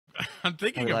I'm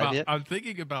thinking Are we live about yet? I'm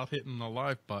thinking about hitting the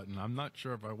live button. I'm not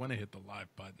sure if I want to hit the live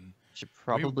button. Should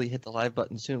probably hit the live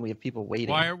button soon. We have people waiting.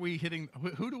 Why are we hitting?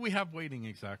 Who do we have waiting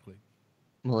exactly?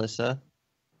 Melissa.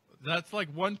 That's like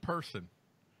one person.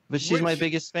 But she's my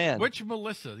biggest fan. Which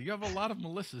Melissa? You have a lot of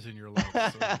Melissas in your life. So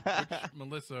which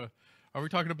Melissa? Are we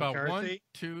talking about McCarthy? 1,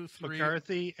 2, 3?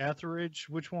 McCarthy, Etheridge,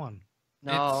 which one?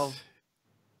 No,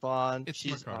 Vaughn. It's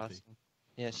She's McCarthy.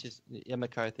 awesome. Yeah,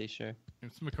 McCarthy, sure.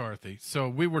 It's McCarthy. So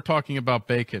we were talking about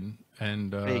bacon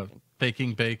and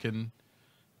baking bacon,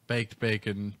 baked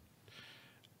bacon,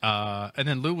 and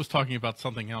then Lou was talking about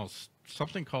something else,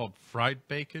 something called fried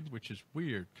bacon, which is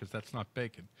weird because that's not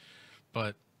bacon,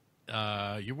 but.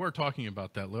 You were talking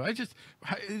about that, Lou.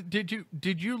 Did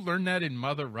you learn that in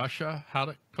Mother Russia, how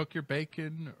to cook your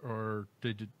bacon, or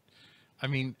did you? I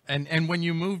mean, and when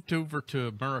you moved over to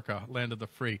America, land of the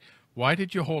free, why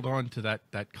did you hold on to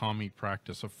that commie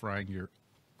practice of frying your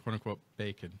quote unquote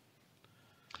bacon?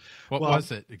 What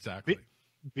was it exactly?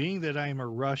 Being that I'm a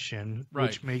Russian, Right.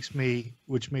 which makes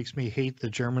me hate the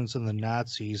Germans and the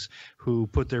Nazis who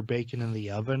put their bacon in the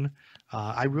oven,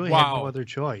 I really had no other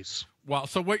choice. Wow.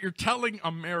 So what you're telling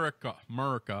America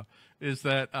is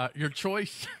that your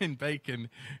choice in bacon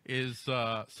is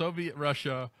Soviet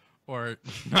Russia or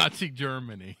Nazi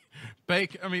Germany. I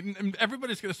mean,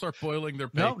 everybody's going to start boiling their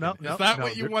bacon. No, is that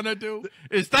what you want to do?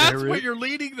 Is that what you're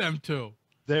leading them to?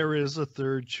 There is a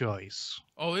third choice.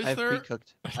 Oh, is there?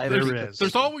 Pre-cooked.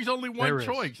 There's always only one There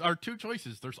choice, or two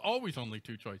choices. There's always only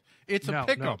two choices. It's a No,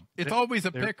 pick 'em. no. It's always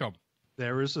a pick 'em.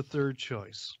 There is a third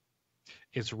choice.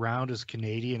 It's round, it's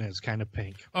Canadian, and it's kind of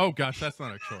pink. Oh gosh, that's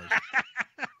not a choice.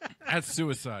 That's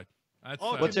suicide. That's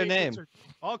What's her name?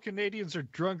 All Canadians are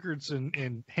drunkards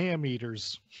and ham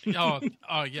eaters. Oh,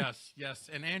 yes.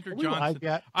 And Andrew Johnson. Live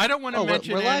yet? I don't want to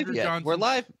mention we're live Andrew yet. Johnson. We're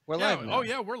live. We're Yeah, live. Now. oh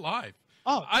yeah, we're live.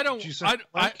 Oh, I don't.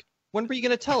 When were you going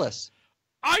to tell us?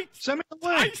 Send me the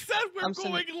link. I said we're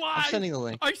going live. I'm sending the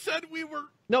link. I said we were.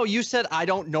 No, you said I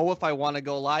don't know if I want to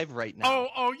go live right now.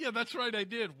 Oh yeah, that's right. I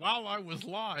did. While I was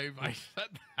live, I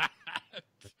said that.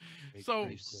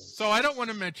 So I don't want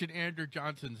to mention Andrew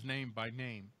Johnson's name by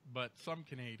name, but some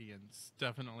Canadians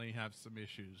definitely have some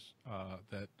issues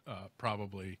that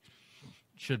probably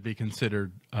should be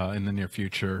considered in the near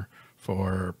future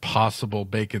for possible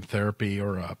bacon therapy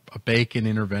or a bacon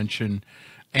intervention.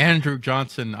 Andrew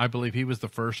Johnson, I believe he was the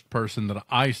first person that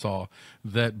I saw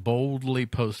that boldly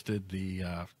posted the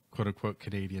quote-unquote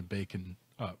Canadian bacon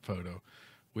photo,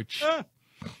 which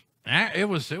it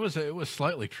was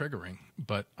slightly triggering,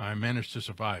 but I managed to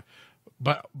survive.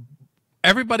 But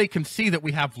everybody can see that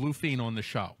we have Lou Feen on the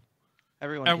show.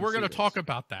 Everyone, and we're going to talk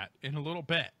about that in a little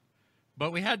bit.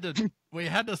 But we had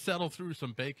to settle through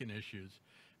some bacon issues.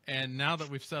 And now that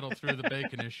we've settled through the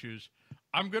bacon issues,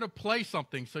 I'm going to play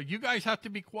something. So you guys have to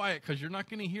be quiet because you're not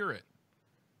going to hear it.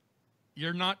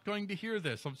 You're not going to hear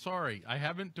this. I'm sorry. I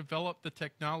haven't developed the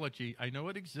technology. I know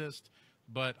it exists,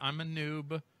 but I'm a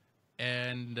noob,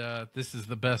 and this is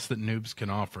the best that noobs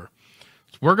can offer.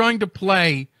 So we're going to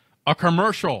play a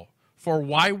commercial for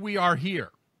why we are here.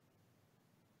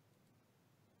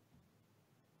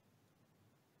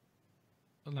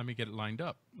 Let me get it lined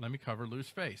up. Let me cover Lou's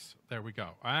face. There we go.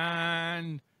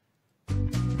 And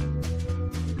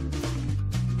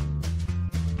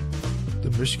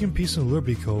The Michigan Peace and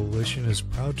Liberty Coalition is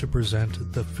proud to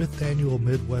present the 5th Annual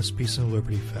Midwest Peace and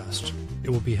Liberty Fest. It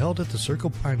will be held at the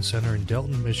Circle Pine Center in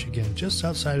Delton, Michigan, just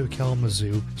outside of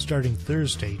Kalamazoo, starting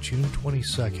Thursday, June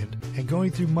 22nd, and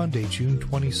going through Monday, June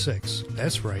 26th.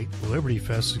 That's right, Liberty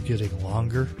Fest is getting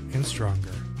longer and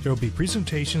stronger. There will be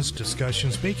presentations,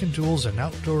 discussions, bacon duels, and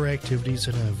outdoor activities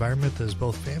in an environment that is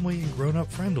both family and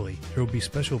grown-up friendly. There will be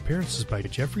special appearances by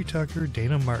Jeffrey Tucker,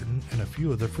 Dana Martin, and a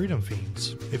few of the Freedom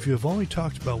Feens. If you have only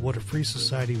talked about what a free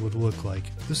society would look like,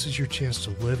 this is your chance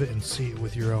to live it and see it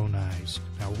with your own eyes.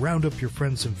 Now round up your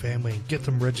friends and family and get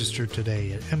them registered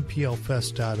today at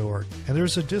mplfest.org. And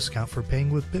there's a discount for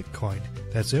paying with Bitcoin.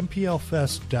 That's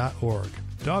mplfest.org.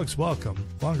 Dogs welcome,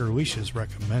 longer leashes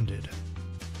recommended.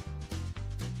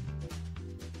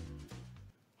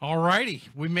 all righty,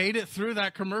 we made it through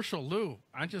that commercial. Lou,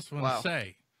 I just want to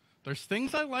say, there's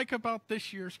things I like about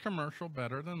this year's commercial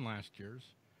better than last year's,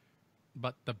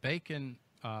 but the bacon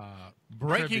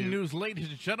breaking news, ladies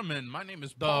and gentlemen. My name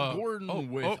is Paul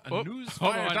Gordon with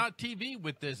Newsfire.tv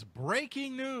with this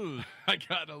breaking news. I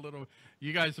got a little.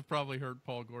 You guys have probably heard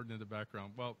Paul Gordon in the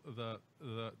background. Well, the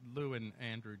Lou and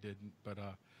Andrew didn't, but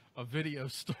a video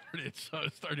started, so I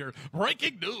started hearing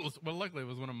breaking news. Well, luckily it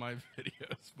was one of my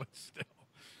videos, but still.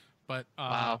 But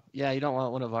wow, yeah, you don't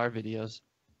want one of our videos.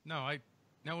 No, it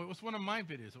was one of my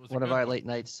videos. It was one of our late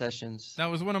night sessions. That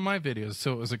was one of my videos,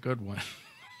 so it was a good one.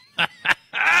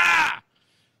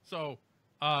 So,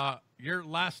 your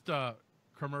last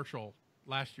commercial,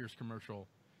 last year's commercial,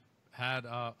 had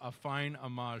a fine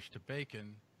homage to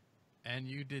bacon, and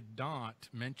you did not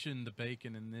mention the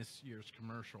bacon in this year's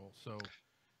commercial. So,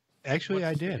 actually,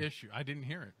 I the did. issue? I didn't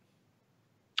hear it.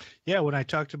 Yeah, when I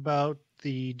talked about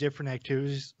the different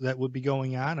activities that would be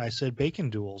going on, I said bacon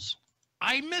duels.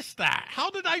 I missed that. How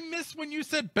did I miss when you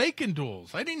said bacon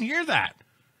duels? I didn't hear that.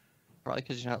 Probably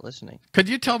because you're not listening. Could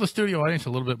you tell the studio audience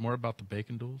a little bit more about the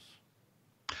bacon duels?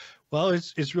 Well,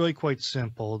 it's really quite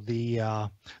simple. The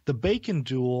bacon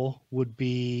duel would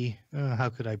be how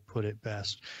could I put it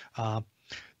best?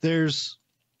 There's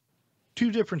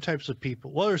two different types of people.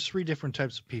 Well, there's three different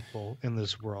types of people in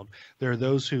this world. There are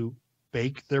those who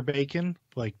bake their bacon,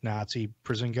 like Nazi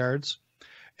prison guards,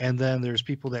 and then there's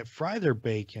people that fry their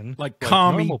bacon, like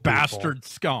commie normal bastard people.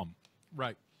 Scum,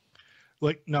 right?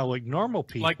 Like normal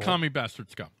people, like commie bastard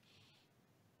scum.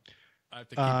 I have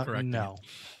to keep correcting. No.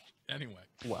 Anyway,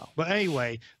 Wow. But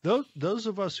anyway, those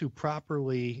of us who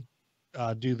properly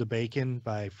do the bacon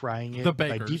by frying it,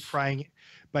 by deep frying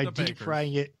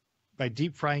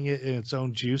it in its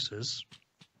own juices,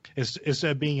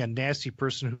 instead of being a nasty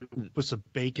person who puts the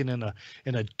bacon in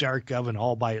a dark oven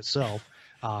all by itself.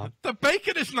 The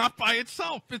bacon is not by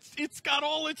itself. It's got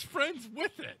all its friends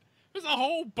with it. There's a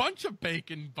whole bunch of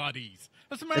bacon buddies.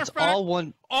 As a matter of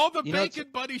fact, all the bacon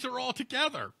buddies are all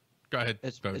together. Go ahead.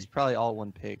 It's probably all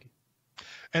one pig.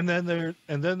 And then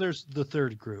there's the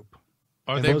third group.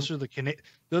 Those are the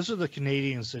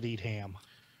Canadians that eat ham.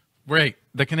 Right,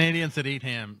 the Canadians that eat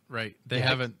ham. Right, they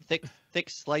haven't thick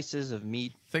slices of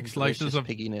meat. Thick slices of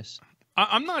pigginess.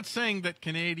 I'm not saying that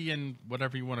Canadian,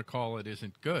 whatever you want to call it,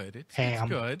 isn't good. It's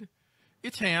good.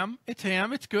 It's ham. It's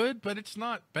ham. It's good, but it's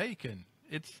not bacon.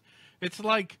 It's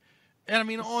like, and I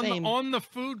mean on the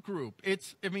food group,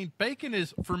 bacon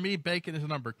is for me. Bacon is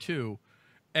number 2,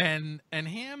 and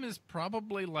ham is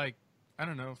probably like, I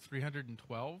don't know,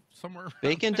 312 somewhere.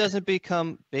 Bacon doesn't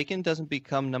become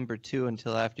number 2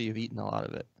 until after you've eaten a lot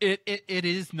of it. It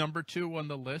is number 2 on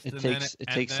the list. It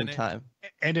takes some time.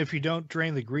 And if you don't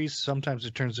drain the grease, sometimes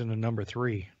it turns into number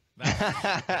 3.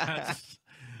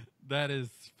 That is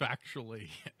factually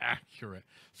accurate.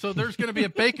 So there's going to be a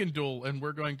bacon duel, and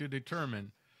we're going to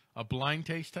determine a blind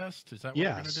taste test. Is that what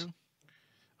we're going to do?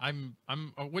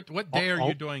 What day are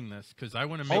you doing this? Because I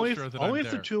want to make sure that I'm there. Only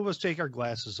if the two of us take our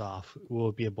glasses off will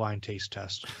it be a blind taste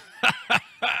test.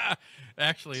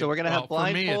 Actually, so we're gonna have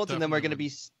blindfolds, and then we're gonna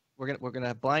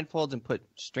have blindfolds and put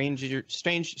strange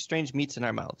meats in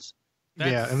our mouths.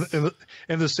 Yeah,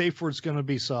 and the safe word's gonna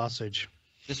be sausage.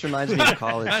 This reminds me of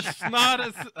college.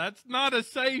 That's not a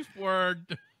safe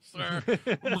word, sir.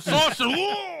 Sausage.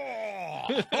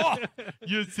 Oh,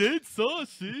 you said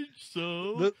sausage,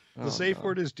 so the safe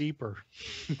word is deeper.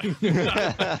 Does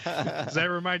that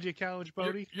remind you of college,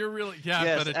 Bodie? You're really yes,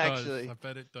 I bet it actually. does. I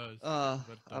bet it does. I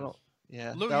don't.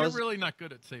 Yeah, Lou, you're really not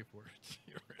good at safe words.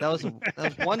 That was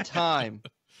one time.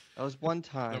 That was one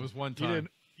time. That was one time.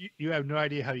 You have no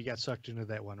idea how you got sucked into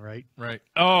that one, right? Right.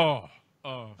 Oh.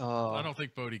 I don't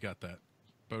think Bodie got that.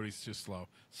 Bodie's too slow.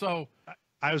 So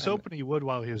I was hoping he would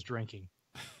while he was drinking.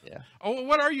 Yeah. Oh,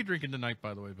 what are you drinking tonight,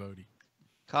 by the way, Bodie?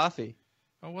 Coffee.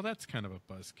 Oh, well, that's kind of a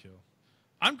buzzkill.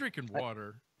 I'm drinking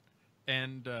water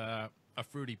and a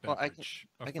fruity beverage.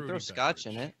 Well, I can throw scotch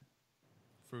in it.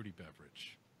 Fruity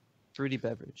beverage. Fruity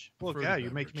beverage. Well, yeah,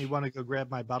 you're making me want to go grab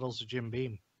my bottles of Jim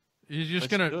Beam. You're just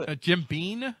going to Jim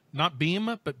Bean? Not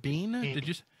Beam, but Bean? Did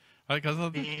you...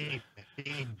 Bean.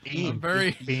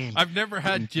 I've never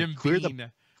had Jim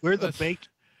Bean. We're the baked...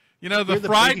 You know, the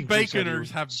fried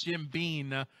baconers have Jim Bean.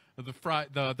 The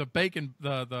baking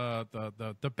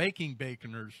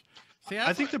baconers. See,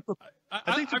 I think the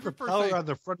propeller on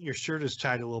the front of your shirt is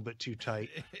tied a little bit too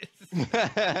tight.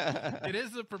 It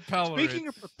is a propeller. Speaking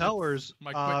of propellers,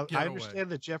 I understand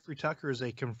that Jeffrey Tucker is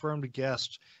a confirmed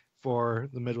guest for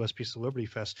the Midwest Peace and Liberty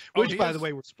Fest, which, by the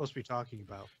way, we're supposed to be talking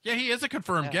about. Yeah, he is a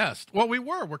confirmed guest. Well,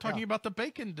 we're talking about the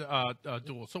bacon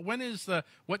duel. So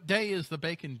what day is the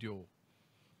bacon duel?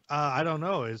 I don't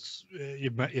know.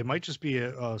 It might just be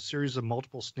a series of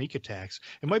multiple sneak attacks.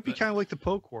 It might be kind of like the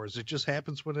poke wars. It just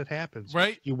happens when it happens.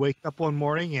 Right. You wake up one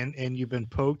morning and you've been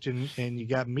poked and you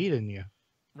got meat in you.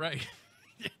 Right.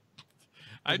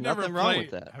 I've never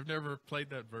played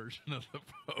that version of the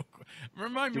poke.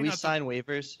 Remind me. Do we sign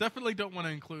waivers? Definitely don't want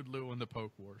to include Lou in the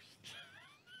poke wars.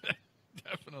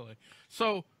 Definitely.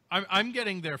 So I'm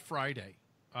getting there Friday.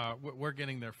 We're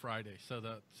getting there Friday.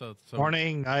 So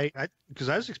morning. Because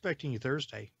I was expecting you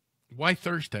Thursday. Why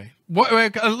Thursday? Here's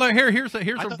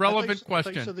a relevant question. I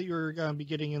thought you said that you were going to be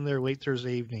getting in there late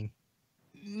Thursday evening.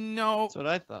 No, that's what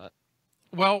I thought.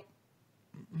 Well,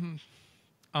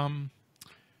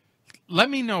 let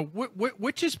me know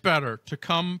which is better, to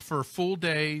come for full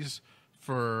days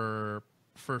for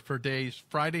days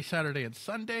Friday, Saturday, and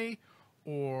Sunday,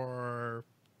 or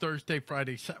Thursday,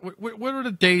 Friday. What are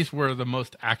the days where the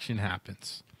most action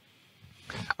happens?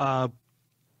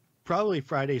 Probably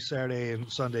Friday, Saturday,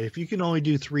 and Sunday. If you can only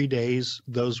do 3 days,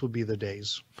 those would be the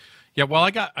days. Yeah. Well,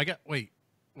 I got. Wait.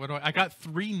 I got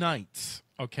 3 nights.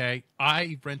 Okay.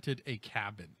 I rented a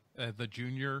cabin, the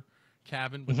junior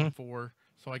cabin with 4.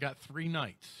 So I got 3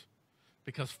 nights,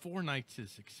 because 4 nights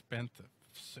is expensive.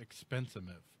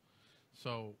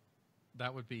 So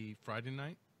that would be Friday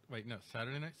night. Wait, no,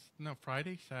 Saturday night. No,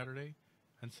 Friday, Saturday,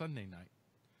 and Sunday night.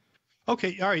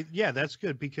 Okay, all right, yeah, that's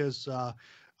good, because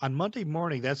on Monday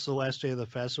morning, that's the last day of the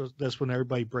fest. So that's when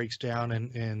everybody breaks down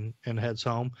and heads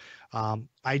home.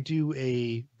 I do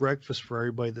a breakfast for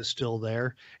everybody that's still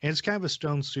there, and it's kind of a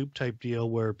stone soup type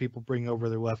deal where people bring over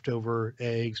their leftover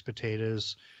eggs,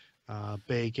 potatoes,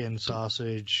 bacon,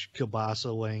 sausage,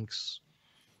 kielbasa links,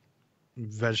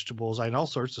 vegetables, and all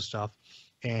sorts of stuff.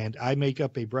 And I make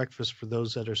up a breakfast for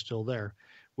those that are still there,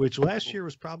 which last year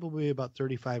was probably about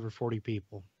 35 or 40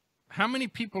 people. How many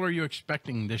people are you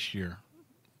expecting this year?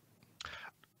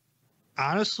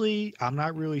 Honestly, I'm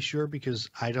not really sure, because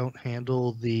I don't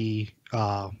handle the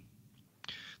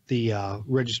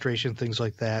registration, things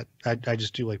like that. I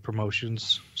just do like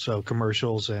promotions, so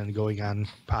commercials and going on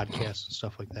podcasts and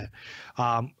stuff like that.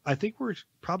 I think we're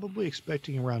probably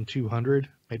expecting around 200,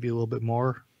 maybe a little bit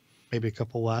more, maybe a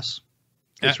couple less.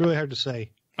 It's really hard to say.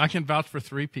 I can vouch for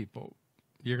 3 people.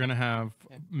 You're going to have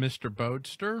Mr.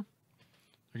 Bodester.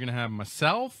 You're going to have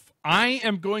myself. I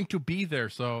am going to be there,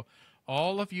 so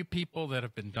all of you people that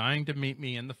have been dying to meet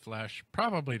me in the flesh,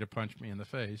 probably to punch me in the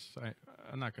face,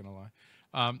 I'm not going to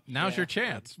lie. Now's your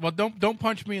chance. Well, don't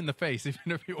punch me in the face, even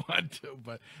if you want to,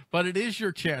 but it is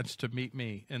your chance to meet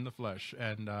me in the flesh,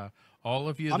 and all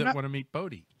of you that want to meet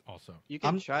Bodie also. You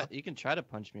can try to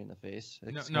punch me in the face.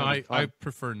 I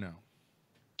prefer no.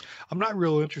 I'm not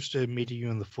real interested in meeting you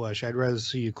in the flesh. I'd rather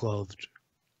see you clothed.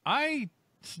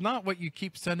 It's not what you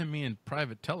keep sending me in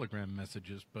private Telegram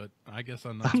messages, but I guess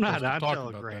I'm not on talk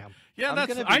Telegram. About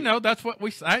that. Yeah, I know. That's what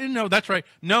I didn't know. That's right.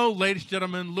 No, ladies and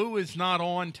gentlemen, Lou is not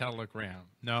on Telegram.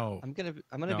 No. I'm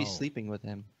gonna be sleeping with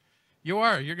him. You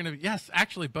are. You're gonna be. Yes,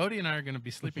 actually, Bodie and I are gonna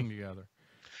be sleeping together.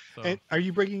 So. And are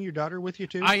you bringing your daughter with you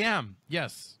too? I am.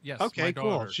 Yes. Okay,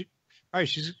 cool. All right,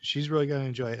 she's really gonna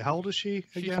enjoy it. How old is she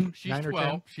again? She's 9 or 12.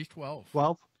 10? She's 12.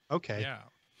 12. Okay. Yeah.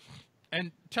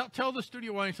 And tell the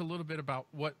studio audience a little bit about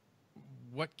what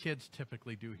kids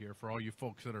typically do here, for all you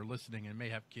folks that are listening and may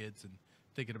have kids and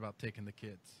thinking about taking the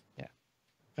kids. Yeah.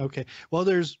 Okay. Well,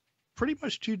 there's pretty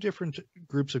much 2 different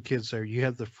groups of kids there. You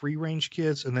have the free range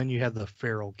kids, and then you have the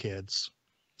feral kids.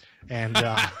 And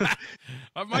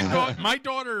my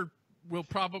daughter will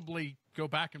probably go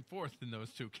back and forth in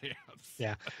those 2 camps.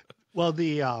 Yeah. Well,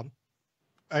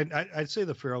 I'd say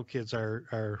the feral kids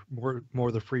are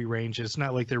more the free range. It's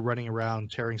not like they're running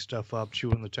around tearing stuff up,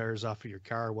 chewing the tires off of your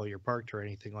car while you're parked or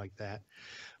anything like that.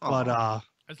 But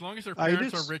as long as their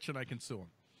parents are rich and I can sue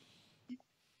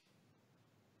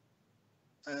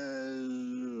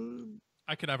them.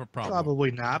 I could have a problem.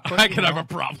 Probably not. But, I could have a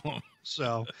problem.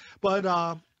 So, but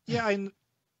yeah, and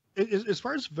as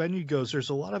far as venue goes,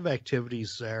 there's a lot of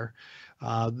activities there.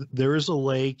 There is a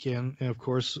lake, and of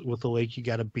course, with the lake, you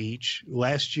got a beach.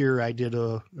 Last year, I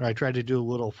tried to do a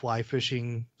little fly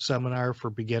fishing seminar for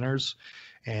beginners,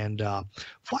 and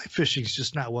fly fishing is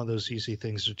just not one of those easy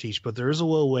things to teach. But there is a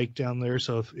little lake down there,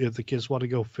 so if the kids want to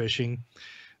go fishing,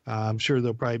 I'm sure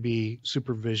there'll probably be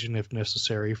supervision if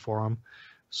necessary for them,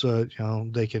 so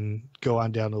they can go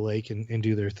on down the lake and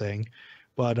do their thing.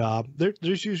 But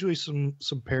there's usually some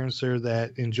parents there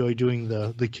that enjoy doing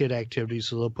the kid activities,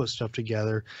 so they'll put stuff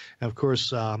together. And of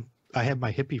course, I have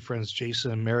my hippie friends,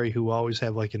 Jason and Mary, who always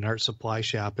have like an art supply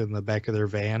shop in the back of their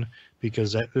van,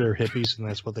 because they're hippies and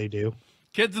that's what they do.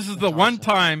 Kids, this is the one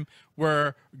time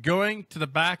where going to the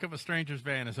back of a stranger's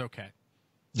van is okay.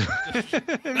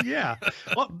 Yeah.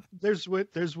 Well, there's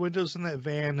windows in that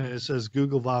van, and it says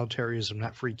Google volunteerism,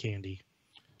 not free candy.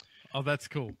 Oh, that's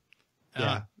cool.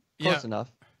 Yeah. Close enough.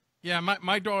 Yeah,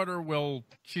 my daughter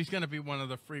she's going to be one of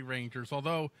the free rangers,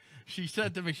 although she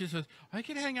said to me, she says, I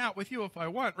can hang out with you if I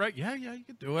want, right? Yeah, you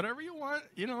can do whatever you want,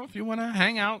 if you want to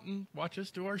hang out and watch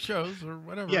us do our shows or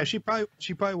whatever. Yeah, she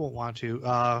probably won't want to.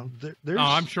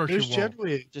 I'm sure she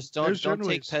won't. Just don't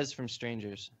take Pez from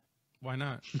strangers. Why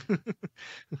not?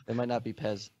 They might not be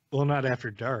Pez. Well, not after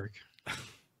dark.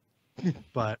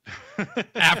 But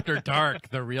after dark,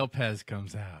 the real Pez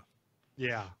comes out.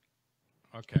 Yeah.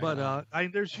 Okay. But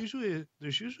there's usually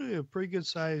a pretty good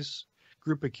size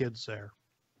group of kids there.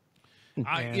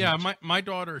 Yeah, my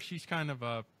daughter, she's kind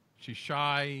of she's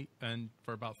shy and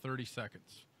for about 30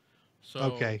 seconds.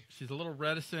 So she's a little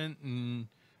reticent, and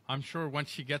I'm sure once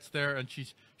she gets there, and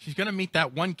she's going to meet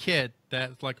that one kid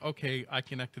that's like, okay, I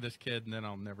connect to this kid, and then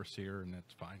I'll never see her, and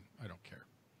that's fine. I don't care.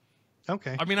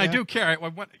 Okay. I mean, I do care. Oh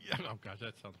gosh,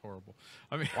 that sounds horrible.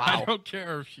 I mean, wow. I don't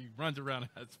care if she runs around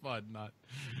and has fun.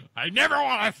 I never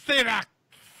want to see that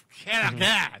kid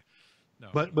again. No.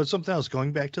 But something else.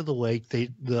 Going back to the lake,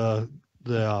 the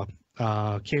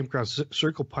Campground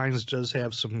Circle Pines does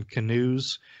have some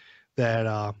canoes that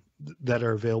are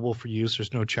available for use.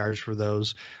 There's no charge for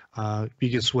those. You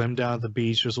can swim down at the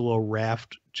beach. There's a little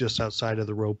raft just outside of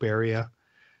the rope area,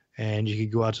 and you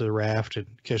can go out to the raft and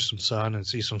catch some sun and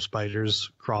see some spiders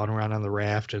crawling around on the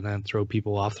raft, and then throw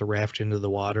people off the raft into the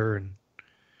water. And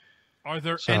are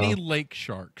there any lake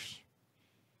sharks?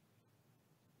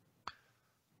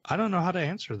 I don't know how to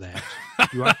answer that.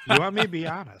 You want me to be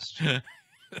honest?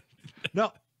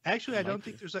 No, actually, I don't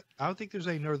think there's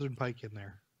any northern pike in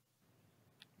there.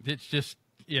 It's just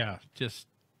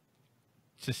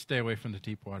stay away from the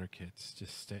deep water, kids.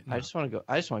 Just stay. No. I just want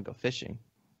to go fishing.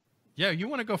 Yeah, you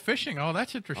want to go fishing? Oh,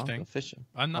 that's interesting. I'll go fishing.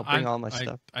 I'll bring all my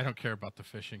stuff. I don't care about the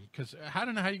fishing because I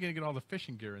don't know how you're gonna get all the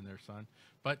fishing gear in there, son.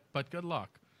 But good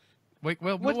luck. Wait,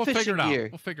 well, we'll figure it out.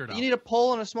 We'll figure it out. You need a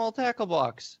pole and a small tackle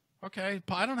box. Okay,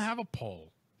 I don't have a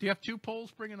pole. Do you have 2 poles?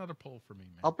 Bring another pole for me,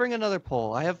 man. I'll bring another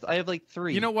pole. I have like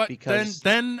 3. You know what? Because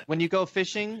then when you go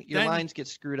fishing, your lines get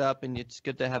screwed up, and it's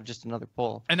good to have just another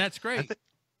pole. And that's great.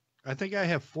 I think I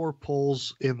have 4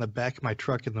 poles in the back of my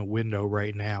truck in the window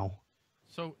right now.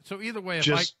 So either way,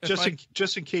 just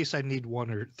in case I need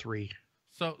 1 or 3.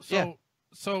 So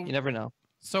you never know.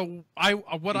 So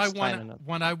what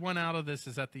I want out of this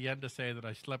is at the end to say that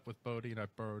I slept with Bodie and I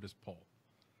borrowed his pole.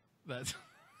 That's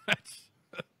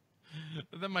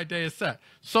then my day is set.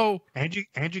 So and you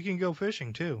can go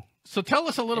fishing too. So tell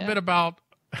us a little bit about.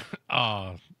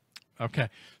 Okay.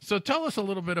 So tell us a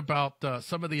little bit about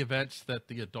some of the events that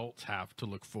the adults have to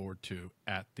look forward to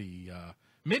at the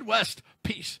Midwest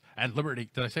Peace and Liberty.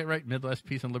 Did I say it right? Midwest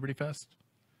Peace and Liberty Fest.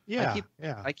 Yeah.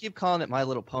 I keep calling it My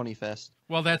Little Pony Fest.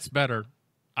 Well, that's better.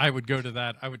 I would go to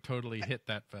that. I would totally hit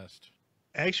that fest.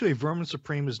 Actually, Vermin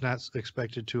Supreme is not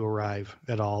expected to arrive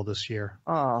at all this year.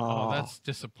 Oh, that's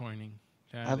disappointing.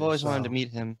 I've always wanted to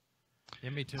meet him. Yeah,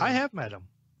 me too. I have met him.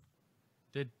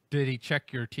 Did he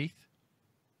check your teeth?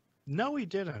 No, he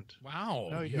didn't.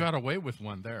 Wow, you got away with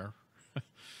one there.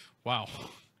 Wow,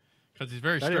 because he's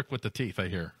very strict with the teeth, I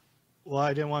hear. Well,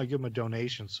 I didn't want to give him a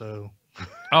donation, so.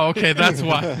 Oh, okay, that's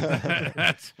why.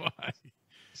 That's why.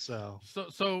 So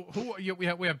who we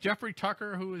have Jeffrey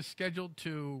Tucker, who is scheduled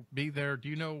to be there. Do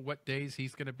you know what days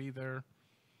he's going to be there?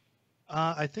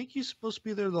 I think he's supposed to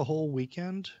be there the whole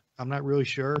weekend. I'm not really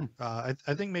sure. I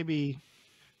think maybe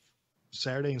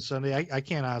Saturday and Sunday. I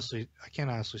can't honestly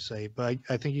say, but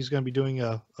I think he's going to be doing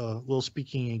a little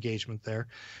speaking engagement there.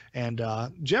 And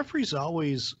Jeffrey's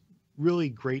always really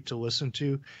great to listen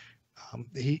to.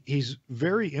 He's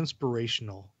very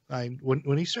inspirational.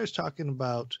 When he starts talking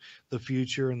about the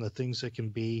future and the things that can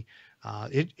be,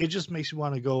 it just makes you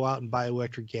want to go out and buy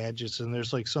electric gadgets. And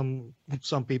there's like some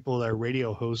people that are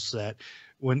radio hosts that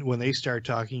when they start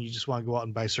talking, you just want to go out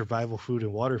and buy survival food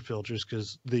and water filters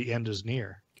because the end is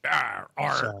near.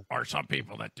 Or some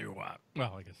people that do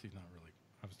well, I guess he's not really.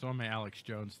 I was doing my Alex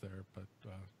Jones there, but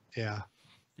yeah.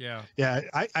 Yeah.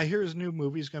 I hear his new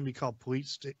movie is going to be called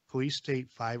Police State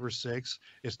 5 or 6.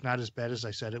 It's not as bad as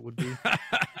I said it would be.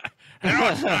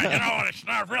 It's not. It's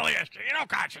not really as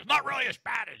gosh, it's not really as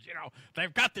bad as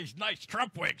they've got these nice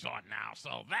Trump wigs on now,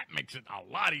 so that makes it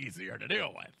a lot easier to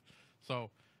deal with. So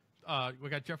we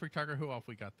got Jeffrey Tucker. Who else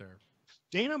we got there?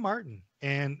 Dana Martin.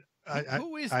 And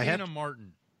who is Dana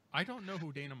Martin? I don't know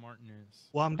who Dana Martin is.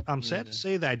 Well, I'm sad to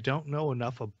say that I don't know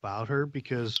enough about her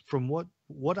because from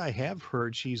what I have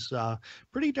heard, she's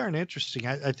pretty darn interesting.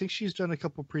 I think she's done a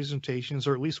couple presentations,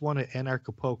 or at least one at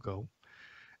Anarchapulco.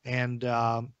 And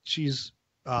she's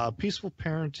peaceful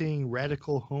parenting,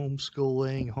 radical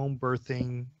homeschooling, home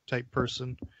birthing type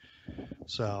person.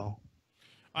 So,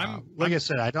 I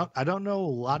said, I don't know a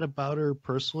lot about her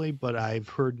personally, but I've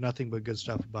heard nothing but good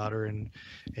stuff about her, and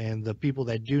the people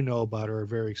that do know about her are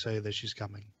very excited that she's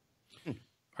coming.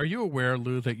 Are you aware,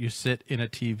 Lou, that you sit in a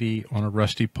TV on a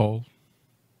rusty pole?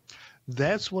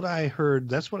 That's what I heard.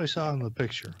 That's what I saw in the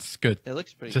picture. It's good. It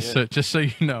looks pretty good. Just so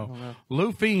you know,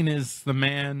 Lou Feen is the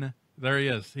man. There he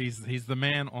is. He's the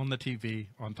man on the TV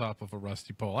on top of a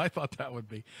rusty pole. I thought that would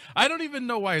be. I don't even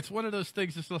know why. It's one of those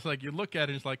things. It's just like you look at it,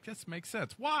 and it's like this makes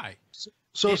sense. Why?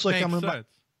 So it's like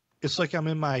I'm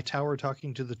in my tower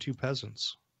talking to the 2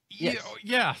 peasants. Yes.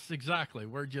 Yes, exactly.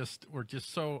 We're just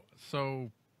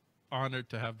so honored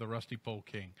to have the Rusty Pole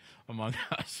King among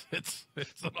us. It's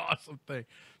an awesome thing.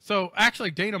 So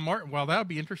actually, Dana Martin, while that would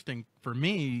be interesting for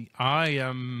me,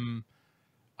 I'm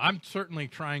certainly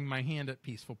trying my hand at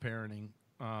peaceful parenting.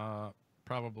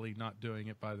 Probably not doing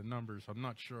it by the numbers. I'm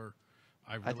not sure.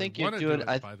 I really think want you're to doing.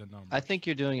 do it by the numbers. I think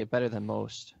you're doing it better than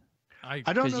most. I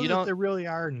don't know you that don't- there really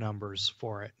are numbers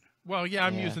for it. Well, yeah,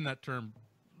 I'm Yeah. using that term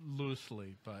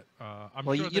loosely, but I'm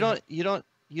Well, sure you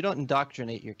don't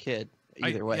indoctrinate your kid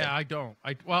either way. Yeah, I don't.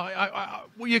 Well,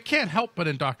 you can't help but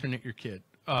indoctrinate your kid.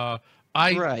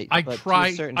 Right, I but to a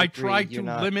try certain I degree, try you're to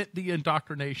not- limit the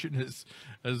indoctrination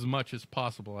as much as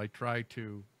possible. I try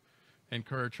to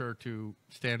encourage her to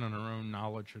stand on her own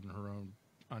knowledge and her own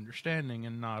understanding,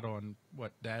 and not on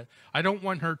what dad. I don't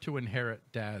want her to inherit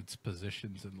dad's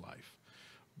positions in life.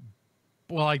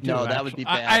 Well, I do. No, that would be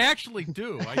bad. I actually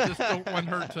do. I just don't want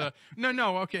her to.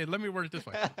 No. Okay, let me word it this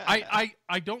way.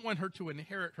 I don't want her to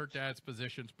inherit her dad's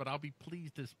positions, but I'll be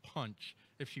pleased as punch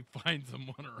if she finds them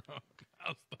on her own.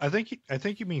 How's that? I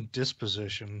think you mean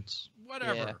dispositions.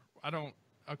 Whatever. Yeah. I don't.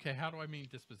 Okay, how do I mean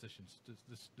dispositions?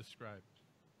 Describe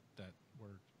that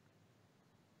word.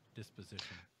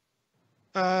 Disposition.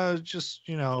 Just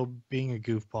being a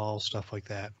goofball, stuff like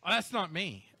that. Oh, that's not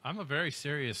me. I'm a very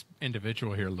serious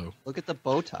individual here, Lou. Look at the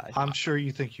bow tie. I'm sure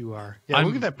you think you are. Yeah,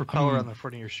 look at that propeller on the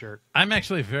front of your shirt. I'm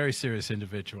actually a very serious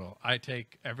individual. I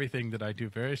take everything that I do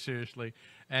very seriously,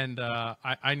 and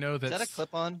I know that. Is that a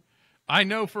clip-on? I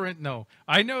know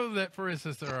I know that, for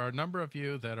instance, there are a number of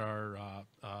you that are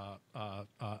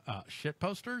shit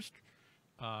posters,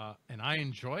 and I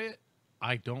enjoy it.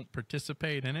 I don't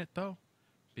participate in it though,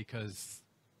 because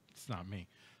it's not me.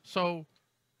 So,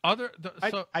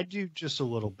 I do just a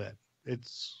little bit.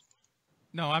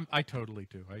 No, I totally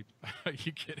do. Are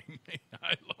you kidding me?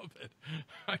 I love it.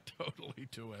 I totally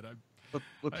do it.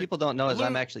 What people don't know is Lou-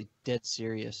 I'm actually dead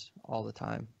serious all the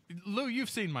time. Lou, you've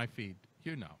seen my feed.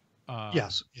 You know.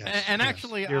 Yes. And yes.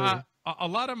 actually, a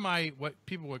lot of my what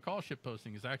people would call shit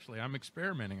posting is actually I'm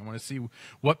experimenting. I want to see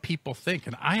what people think,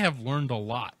 and I have learned a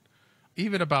lot,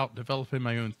 even about developing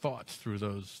my own thoughts through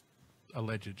those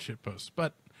alleged shit posts.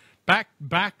 But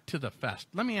back to the fest.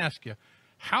 Let me ask you,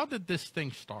 how did this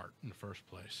thing start in the first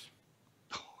place?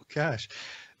 Oh, gosh,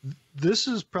 this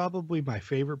is probably my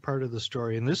favorite part of the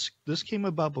story, and this came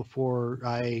about before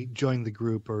I joined the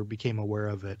group or became aware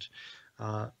of it.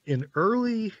 In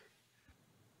early,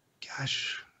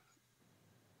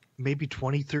 maybe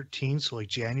 2013, so like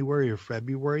January or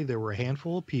February, there were a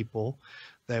handful of people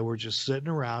that were just sitting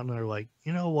around and they're like,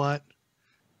 you know what?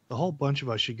 The whole bunch of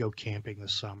us should go camping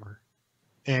this summer.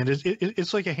 And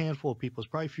it's like a handful of people. It's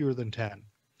probably fewer than 10.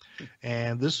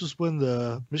 And this was when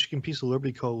the Michigan Peace and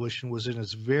Liberty Coalition was in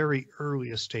its very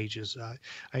earliest stages.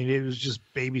 I mean, it was just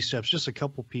baby steps, just a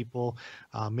couple people,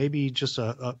 maybe just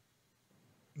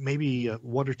maybe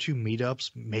one or two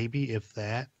meetups, maybe if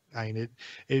that. I mean,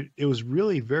 it was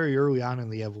really very early on in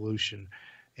the evolution,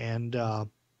 and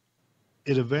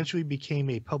it eventually became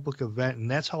a public event, and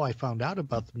that's how I found out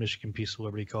about the Michigan Peace and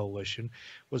Liberty Coalition,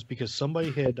 was because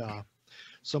somebody had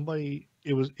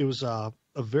it was a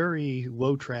very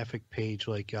low traffic page,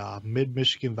 like Mid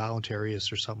Michigan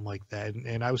Voluntaryist or something like that,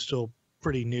 and I was still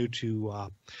pretty new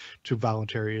to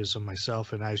voluntaryism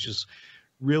myself, and I was just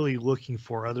really looking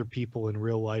for other people in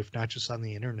real life, not just on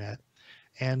the internet.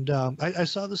 And I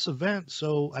saw this event,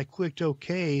 so I clicked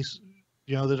OK,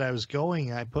 that I was going,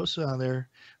 and I posted on there,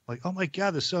 like, oh my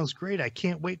God, this sounds great. I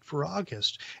can't wait for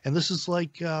August. And this is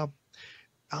like, I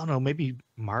don't know, maybe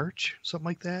March, something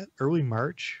like that, early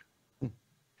March.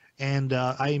 And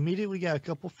I immediately got a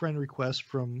couple friend requests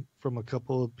from a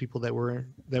couple of people that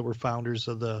were founders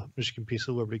of the Michigan Peace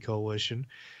and Liberty Coalition.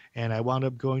 And I wound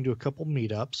up going to a couple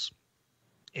meetups.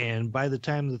 And by the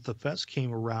time that the fest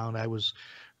came around, I was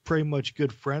pretty much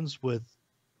good friends with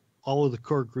all of the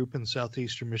core group in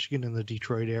southeastern Michigan in the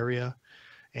Detroit area,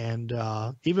 and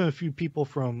even a few people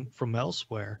from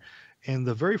elsewhere. And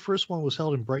the very first one was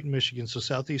held in Brighton, Michigan, so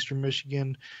southeastern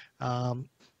Michigan,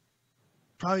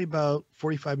 probably about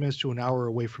 45 minutes to an hour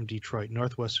away from Detroit,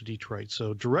 northwest of Detroit,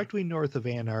 so directly north of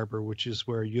Ann Arbor, which is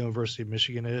where University of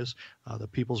Michigan is, the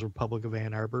People's Republic of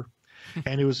Ann Arbor.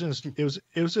 And it was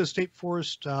a state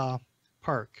forest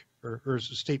park, or a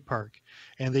state park,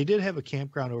 and they did have a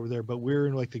campground over there, but we're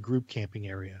in like the group camping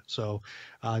area, so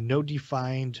no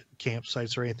defined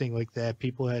campsites or anything like that.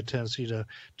 People had a tendency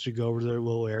to go over to their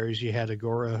little areas. You had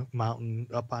Agora Mountain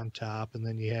up on top, and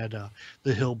then you had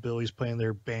the hillbillies playing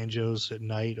their banjos at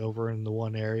night over in the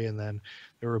one area, and then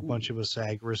there were a bunch of us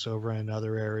Agorists over in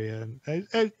another area, and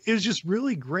it was just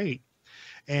really great.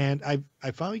 And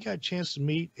I finally got a chance to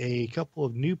meet a couple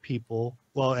of new people.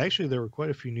 Well, actually, there were quite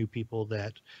a few new people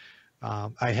that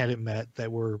I hadn't met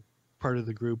that were part of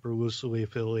the group or loosely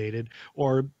affiliated,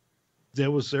 or that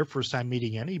was their first time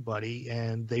meeting anybody,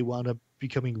 and they wound up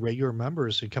becoming regular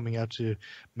members and coming out to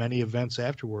many events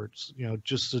afterwards,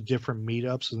 just the different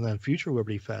meetups and then Future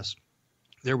Liberty Fest.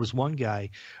 There was one guy,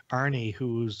 Arnie,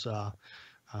 who's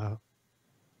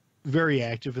very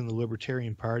active in the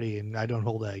Libertarian Party, and I don't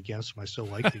hold that against him. I still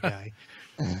like the guy.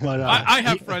 But I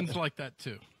have friends like that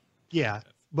too. Yeah,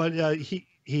 but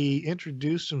he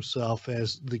introduced himself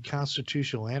as the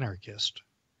constitutional anarchist.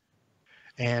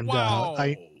 And wow.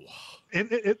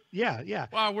 Yeah.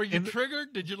 Wow, were you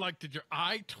triggered? Did your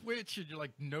eye twitch? Did your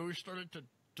nose started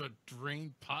to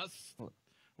drain pus?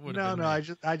 No,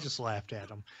 I just laughed at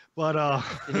him. But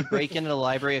did he break into the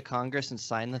Library of Congress and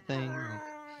sign the thing?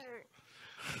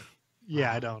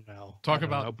 Yeah, I don't know. Talk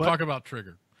about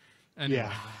trigger. Anyway.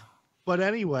 Yeah. But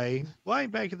anyway,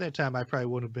 back at that time, I probably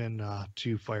wouldn't have been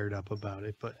too fired up about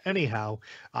it. But anyhow,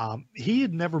 he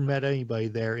had never met anybody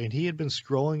there, and he had been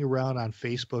scrolling around on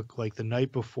Facebook like the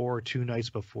night before, 2 nights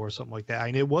before, something like that.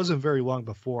 And it wasn't very long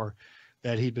before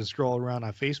that he'd been scrolling around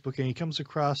on Facebook, and he comes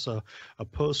across a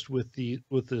post with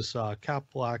this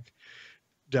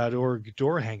copblock.org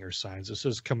door hanger signs that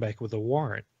says "Come back with a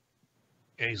warrant."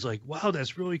 And he's like, "Wow,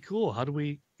 that's really cool. How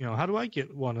do I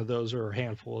get one of those or a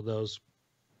handful of those?"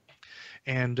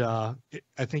 And I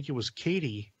think it was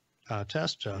Katie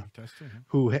Testa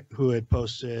who had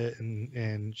posted it,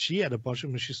 and she had a bunch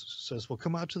of them. She says, "Well,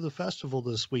 come out to the festival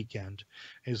this weekend."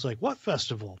 And he's like, "What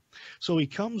festival?" So he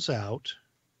comes out,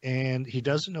 and he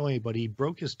doesn't know anybody. He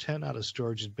broke his tent out of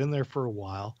storage. He'd been there for a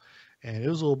while, and it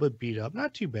was a little bit beat up.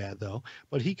 Not too bad though.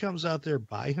 But he comes out there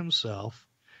by himself,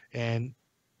 and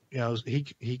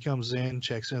he comes in,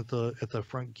 checks in at the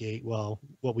front gate. Well,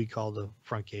 what we call the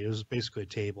front gate. It was basically a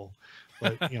table,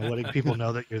 but letting people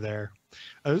know that you're there.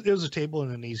 It was a table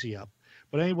and an easy up.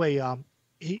 But anyway,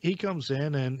 he comes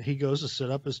in and he goes to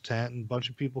set up his tent, and a bunch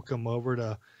of people come over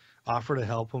to offer to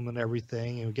help him and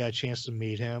everything. And we got a chance to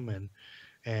meet him,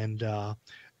 and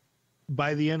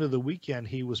by the end of the weekend,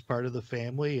 he was part of the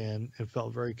family and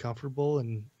felt very comfortable,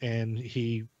 and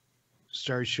he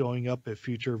started showing up at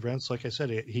future events. Like I said,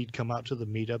 he'd come out to the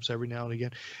meetups every now and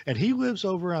again. And he lives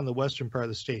over on the western part of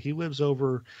the state. He lives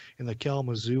over in the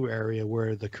Kalamazoo area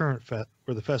where the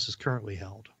fest is currently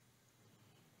held.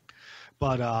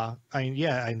 But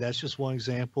that's just one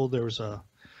example. There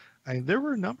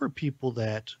were a number of people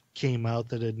that came out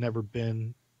that had never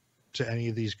been to any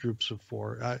of these groups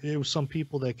before. It was some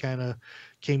people that kind of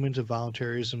came into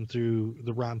voluntarism through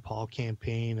the Ron Paul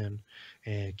campaign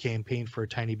and campaigned for a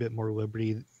tiny bit more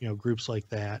liberty, groups like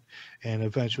that. And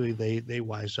eventually they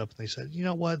wised up and they said, you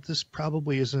know what, this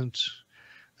probably isn't,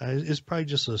 it's probably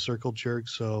just a circle jerk.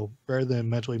 So rather than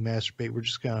mentally masturbate, we're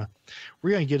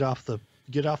going to get off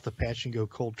the patch and go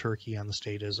cold turkey on the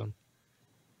statism.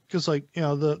 Because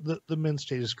the men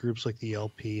statist groups like the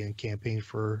LP and Campaign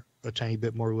for a Tiny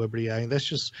Bit More Liberty, I mean, that's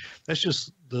just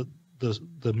the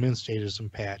men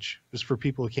statism patch. It's for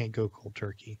people who can't go cold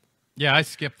turkey. Yeah, I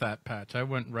skipped that patch. I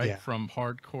went from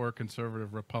hardcore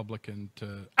conservative Republican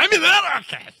to I'm an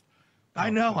anarchist. I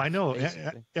know.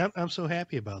 I'm so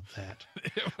happy about that.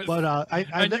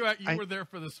 You were there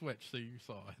for the switch, so you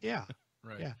saw it. Yeah.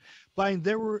 Right. Yeah. But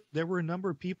there were a number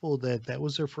of people that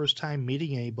was their first time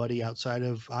meeting anybody outside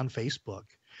of on Facebook.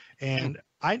 And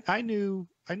I knew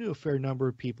a fair number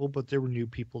of people, but there were new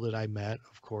people that I met,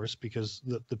 of course, because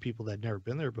the people that had never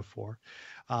been there before.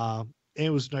 And it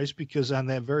was nice because on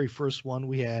that very first one,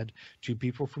 we had 2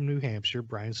 people from New Hampshire,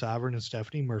 Brian Sovereign and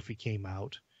Stephanie Murphy came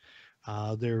out.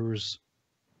 There was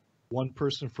one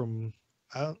person from,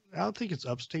 I don't think it's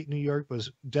upstate New York, but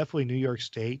it's definitely New York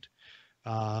State,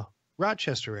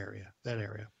 Rochester area, that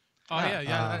area. Oh,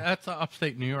 yeah. That's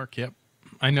upstate New York. Yep.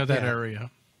 I know that area.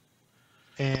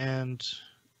 And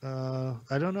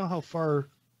I don't know how far.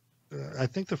 I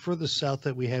think the furthest south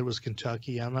that we had was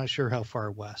Kentucky. I'm not sure how far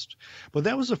west, but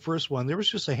that was the first one. There was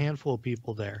just a handful of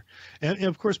people there, and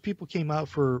of course, people came out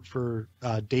for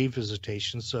day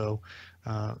visitation. So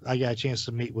I got a chance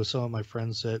to meet with some of my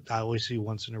friends that I always see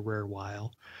once in a rare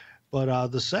while. But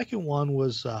the second one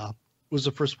was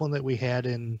the first one that we had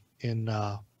in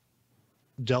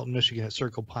Delton, Michigan, at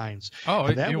Circle Pines. Oh,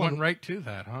 you went right to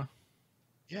that, huh?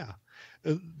 Yeah.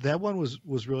 That one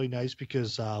was really nice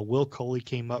because Will Coley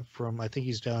came up from, I think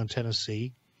he's down in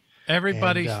Tennessee.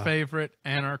 Everybody's favorite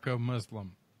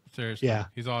anarcho-Muslim. Seriously. Yeah.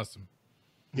 He's awesome.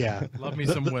 Yeah. Love me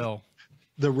some Will.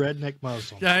 The redneck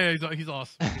Muslim. Yeah, he's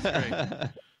awesome. He's great.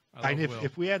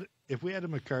 If we had a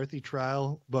McCarthy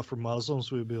trial, but for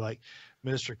Muslims, we'd be like,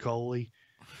 Mr. Coley,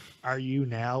 are you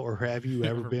now or have you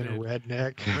ever been a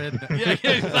redneck? Yeah,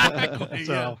 exactly.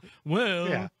 So, yeah. Well,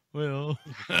 yeah. Well,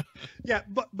 yeah,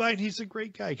 but he's a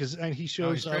great guy because he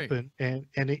shows up and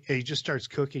he just starts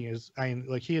cooking.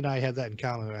 Like he and I have that in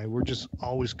common. We're just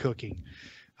always cooking.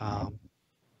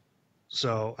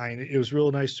 So it was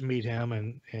real nice to meet him,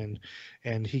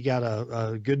 and he got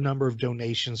a good number of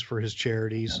donations for his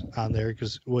charities on there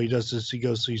because what he does is he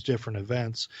goes to these different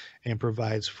events and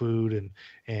provides food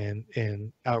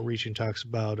and outreach and talks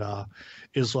about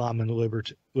Islam and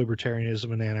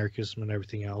libertarianism and anarchism and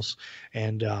everything else.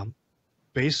 And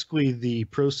basically the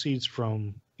proceeds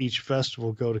from each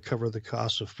festival go to cover the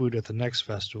cost of food at the next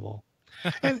festival.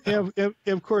 and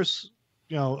of course,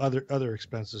 other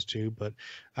expenses too, but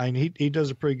he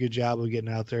does a pretty good job of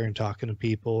getting out there and talking to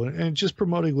people and just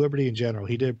promoting liberty in general.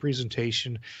 He did a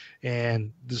presentation,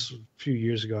 and this was a few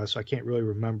years ago, so I can't really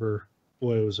remember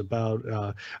what it was about.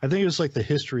 I think it was like the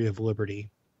history of liberty.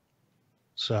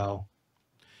 So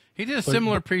he did a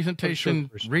similar presentation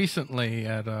recently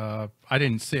at I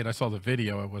didn't see it. I saw the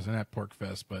video. I wasn't at Pork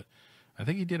Fest, but I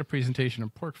think he did a presentation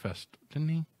at Pork Fest, didn't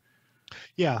he?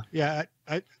 Yeah.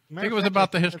 I think it was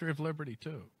about the history of liberty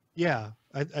too. Yeah,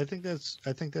 I think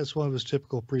that's one of his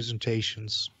typical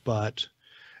presentations. But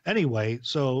anyway,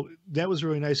 so that was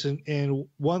really nice. And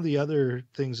one of the other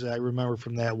things that I remember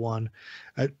from that one,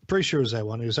 I'm pretty sure it was that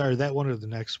one. It was either that one or the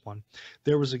next one.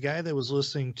 There was a guy that was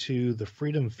listening to the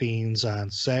Freedom Feens on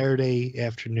Saturday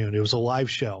afternoon. It was a live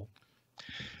show.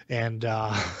 And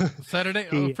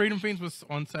Saturday, Freedom Feens was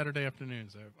on Saturday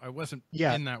afternoons. I wasn't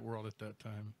in that world at that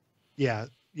time. Yeah.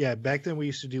 Back then we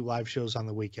used to do live shows on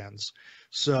the weekends.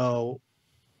 So,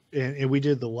 and we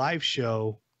did the live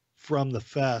show from the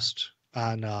fest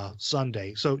on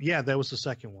Sunday. So yeah, that was the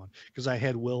second one because I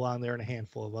had Will on there and a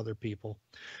handful of other people.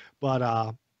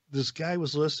 But this guy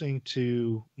was listening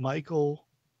to Michael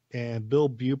and Bill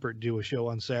Bupert do a show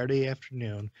on Saturday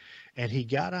afternoon, and he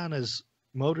got on his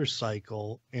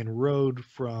motorcycle and rode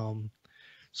from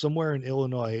somewhere in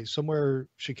Illinois, somewhere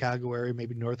Chicago area,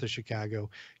 maybe north of Chicago,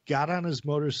 got on his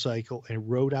motorcycle and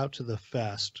rode out to the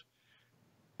fest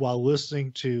while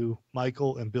listening to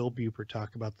Michael and Bill Bupert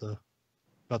talk about the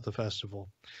festival.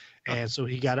 And so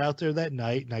he got out there that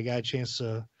night, and I got a chance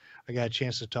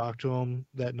to talk to him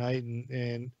that night.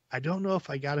 And I don't know if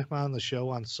I got him on the show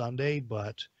on Sunday,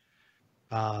 but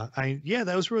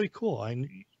that was really cool.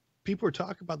 People were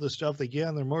talking about this stuff. They get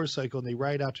on their motorcycle and they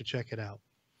ride out to check it out.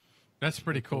 That's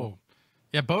pretty cool.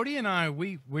 Yeah, Bodie and I,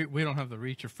 we don't have the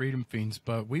reach of Freedom Feens,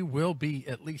 but we will be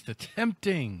at least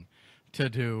attempting to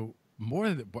do more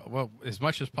than, as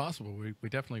much as possible. We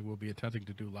definitely will be attempting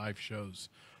to do live shows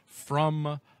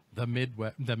from the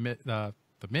Midwest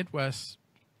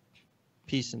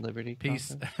Peace and Liberty.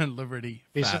 Peace and Liberty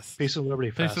Fest. Peace and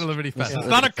Liberty Fest. Peace and Liberty Fest. It's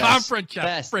not a conference, you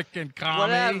freaking commie.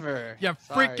 Whatever. You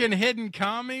freaking hidden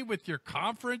commie with your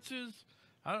conferences.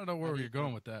 I don't know where you're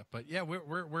going with that, but yeah,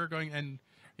 we're going, and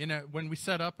when we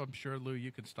set up, I'm sure Lou,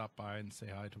 you can stop by and say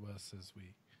hi to us as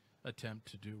we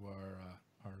attempt to do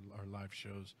our live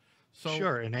shows. So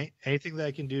sure, and anything that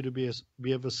I can do to be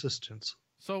of assistance.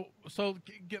 So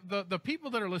the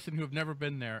people that are listening who have never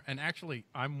been there, and actually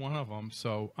I'm one of them,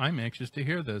 so I'm anxious to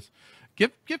hear this.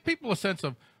 Give people a sense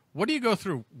of what do you go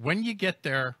through when you get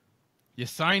there. You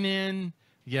sign in,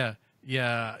 Yeah.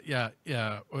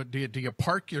 Or do you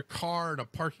park your car in a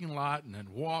parking lot and then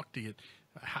walk?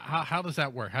 How does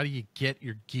that work? How do you get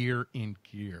your gear in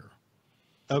gear?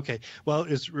 Okay. Well,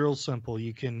 it's real simple.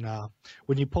 You can,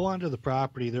 when you pull onto the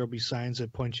property, there'll be signs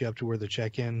that point you up to where the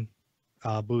check-in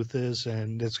booth is,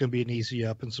 and it's going to be an easy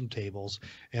up and some tables.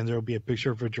 And there'll be a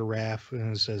picture of a giraffe,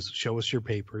 and it says, "Show us your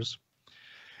papers."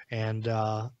 And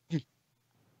if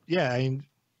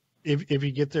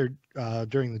you get there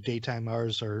during the daytime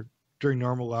hours or during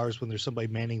normal hours when there's somebody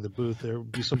manning the booth, there will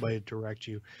be somebody to direct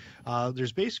you.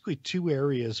 There's basically two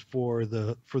areas for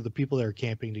the people that are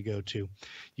camping to go to.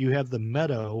 You have the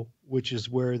meadow, which is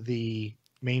where the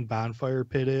main bonfire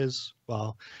pit is.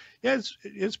 Well, yeah,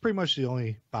 it's pretty much the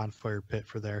only bonfire pit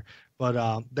for there.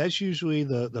 But that's usually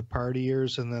the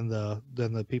partiers, and then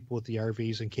the people with the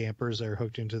RVs and campers that are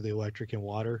hooked into the electric and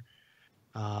water.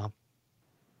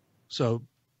 So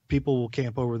people will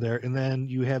camp over there. And then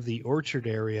you have the orchard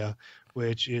area,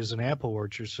 which is an apple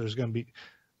orchard. So there's going to be,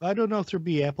 I don't know if there'll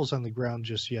be apples on the ground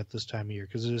just yet this time of year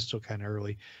because it is still kind of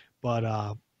early.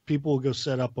 But people will go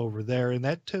set up over there. And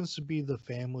that tends to be the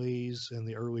families and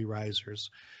the early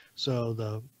risers.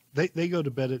 So they go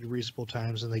to bed at reasonable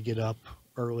times and they get up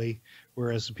early.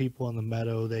 Whereas the people in the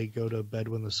meadow, they go to bed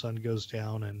when the sun goes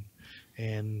down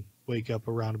and wake up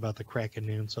around about the crack of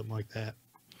noon, something like that.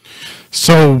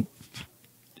 So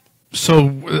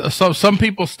So some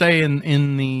people stay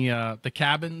in the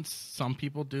cabins. Some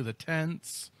people do the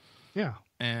tents. Yeah.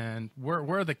 And where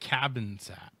are the cabins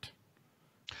at?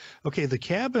 Okay, the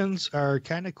cabins are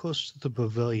kind of close to the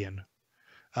pavilion.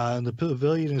 And the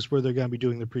pavilion is where they're going to be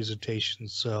doing the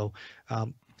presentations. So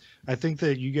I think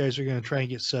that you guys are going to try and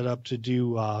get set up to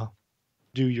do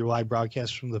your live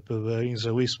broadcasts from the pavilions,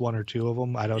 at least one or two of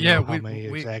them. I don't know how many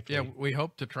exactly. Yeah, we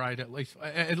hope to try to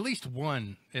at least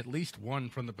one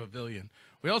from the pavilion.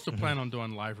 We also plan on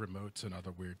doing live remotes and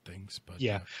other weird things. But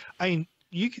yeah, I mean,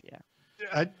 you could.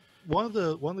 Yeah. One of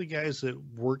the guys that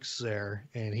works there,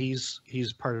 and he's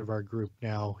part of our group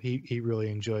now. He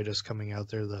really enjoyed us coming out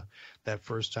there that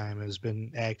first time. Has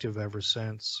been active ever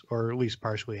since, or at least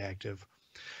partially active.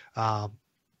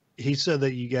 He said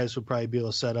that you guys will probably be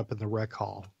able to set up in the rec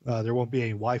hall. There won't be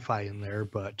any Wi-Fi in there,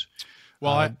 but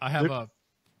I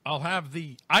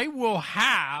will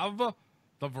have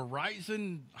the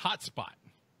Verizon hotspot.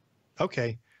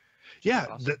 Okay, yeah,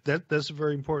 awesome. That's a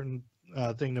very important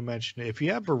thing to mention. If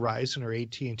you have Verizon or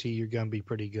AT&T, you're going to be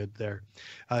pretty good there.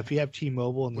 If you have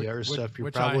T-Mobile and the other stuff,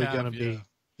 you're probably going to be.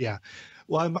 Yeah.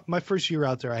 Well, my first year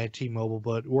out there, I had T-Mobile,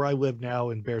 but where I live now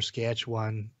in Bear,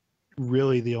 Saskatchewan,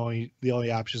 really the only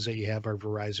options that you have are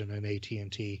Verizon and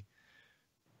AT&T.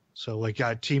 So like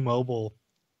T-Mobile,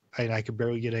 I could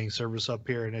barely get any service up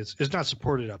here, and it's not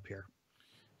supported up here.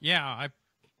 Yeah,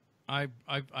 I've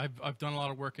done a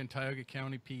lot of work in Tioga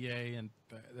County, PA, and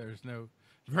there's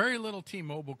very little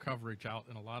T-Mobile coverage out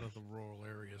in a lot of the rural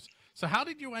areas. So how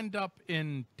did you end up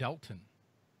in Delton?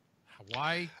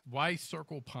 Why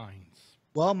Circle Pines?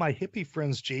 Well, my hippie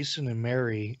friends, Jason and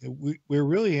Mary, we're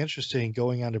really interested in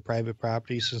going onto private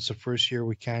property since the first year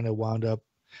we kind of wound up.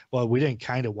 Well, we didn't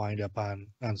kind of wind up on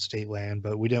state land,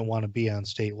 but we didn't want to be on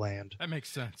state land. That makes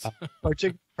sense.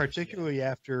 Particularly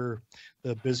after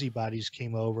the busybodies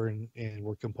came over and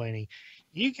were complaining,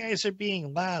 you guys are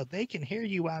being loud. They can hear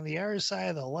you on the other side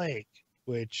of the lake,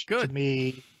 which to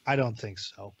me, I don't think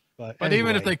so. But anyway,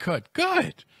 even if they could,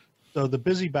 good. So the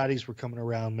busybodies were coming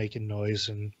around making noise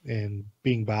and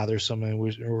being bothersome, and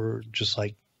we were just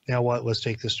like, you know what, let's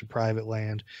take this to private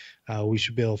land. We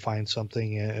should be able to find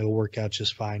something, and it'll work out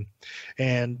just fine.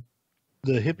 And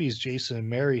the hippies, Jason and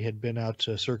Mary, had been out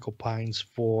to Circle Pines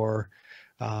for,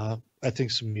 I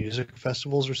think, some music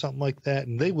festivals or something like that.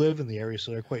 And they live in the area,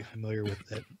 so they're quite familiar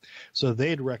with it. So they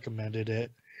had recommended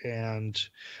it, and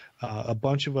a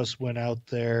bunch of us went out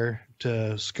there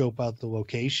to scope out the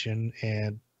location,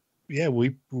 and yeah, we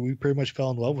pretty much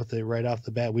fell in love with it right off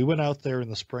the bat. We went out there in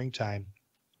the springtime,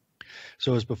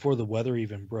 so it was before the weather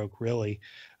even broke, really.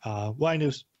 Well, I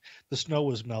knew the snow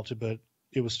was melted, but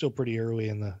it was still pretty early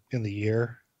in the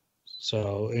year,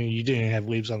 so and you didn't have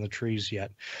leaves on the trees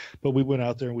yet. But we went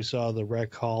out there and we saw the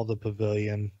rec hall, the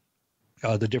pavilion,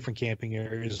 the different camping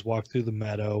areas, walked through the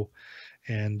meadow,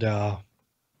 and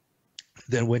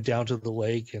then went down to the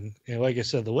lake. And like I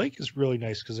said, the lake is really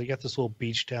nice because they got this little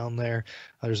beach down there.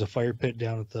 There's a fire pit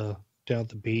down at the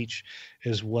beach,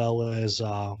 as well as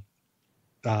the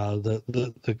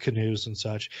canoes and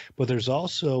such. But there's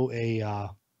also a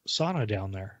sauna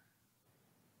down there.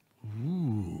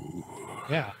 Ooh.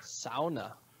 Yeah.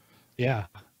 Sauna. Yeah.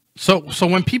 So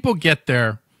when people get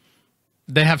there,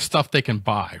 they have stuff they can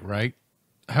buy, right?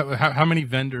 How many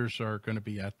vendors are going to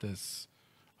be at this?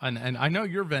 And I know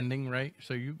you're vending, right?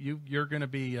 So you're going to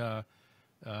be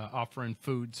offering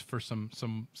foods for some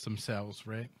sales,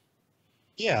 right?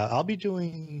 Yeah, I'll be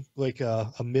doing like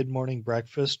a mid-morning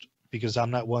breakfast because I'm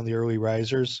not one of the early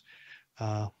risers.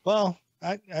 Well,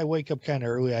 I wake up kind of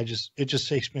early. it just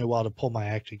takes me a while to pull my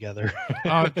act together.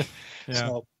 Yeah.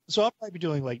 So I'll probably be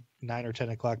doing like 9 or 10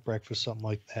 o'clock breakfast, something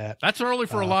like that. That's early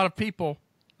for a lot of people.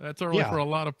 That's early yeah. for a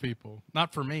lot of people.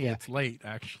 Not for me. Yeah. It's late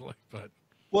actually, but.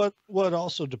 What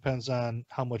also depends on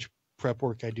how much prep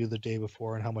work I do the day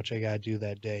before and how much I got to do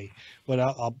that day. But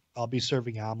I'll be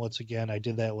serving omelets again. I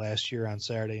did that last year on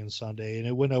Saturday and Sunday, and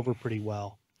it went over pretty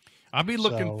well. I'll be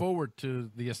looking forward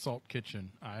to the assault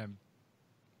kitchen.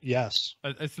 Yes.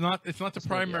 It's not the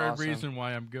primary reason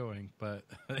why I'm going, but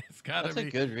it's got to be. That's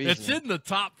a good reason. It's in the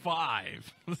top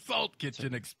 5. The Salt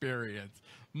Kitchen experience.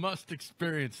 Must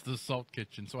experience the Salt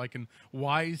Kitchen so I can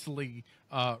wisely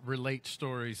relate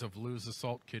stories of Lou's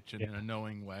Assault Kitchen in a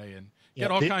knowing way and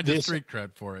get all kinds of street cred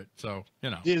for it. So,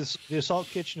 The Assault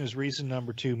Kitchen is reason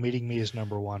number 2. Meeting me is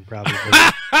number 1, probably.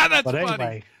 That's but funny.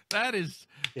 Anyway, that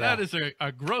is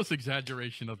a gross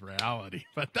exaggeration of reality,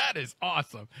 but that is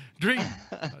awesome. Dream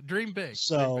big.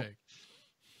 So,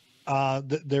 dream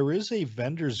big. There is a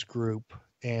vendors group,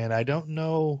 and I don't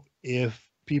know if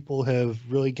people have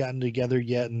really gotten together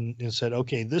yet and said,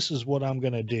 okay, this is what I'm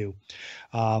going to do.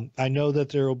 I know that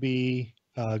there will be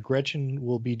Gretchen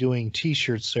will be doing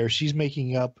T-shirts there. She's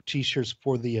making up T-shirts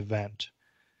for the event.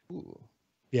 Ooh.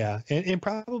 Yeah, and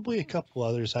probably a couple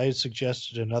others. I had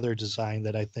suggested another design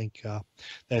that I think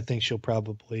she'll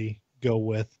probably go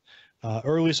with,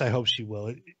 or at least I hope she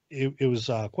will. It was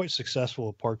quite successful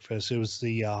at PorkFest. It was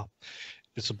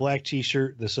it's a black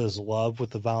T-shirt that says "Love" with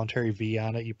the voluntary V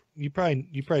on it. You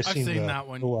probably seen that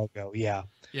one. The logo, yeah.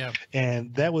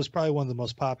 And that was probably one of the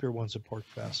most popular ones at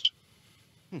PorkFest.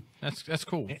 That's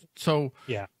cool. So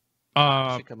yeah,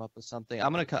 I should come up with something.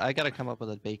 I gotta come up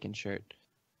with a bacon shirt.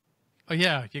 Oh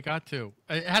yeah, you got to.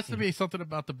 It has to be something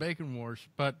about the Bacon Wars.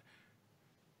 But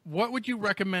what would you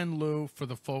recommend, Lou, for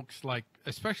the folks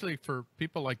especially for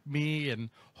people like me, and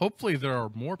hopefully there are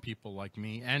more people like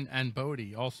me and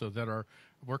Bodie also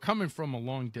we're coming from a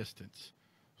long distance.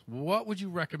 What would you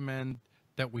recommend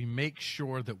that we make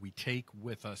sure that we take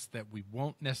with us that we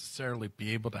won't necessarily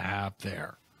be able to have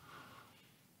there?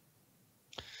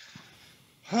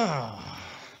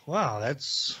 Wow,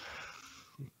 that's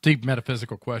deep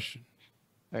metaphysical question.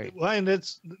 Right. Well, and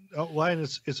it's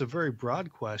a very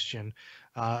broad question.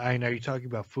 I know you're talking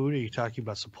about food. Are you talking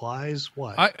about supplies?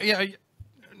 What?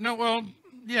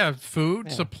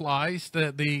 Food, supplies.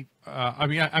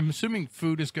 I'm assuming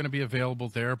food is going to be available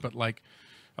there, but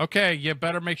okay, you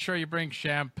better make sure you bring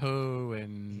shampoo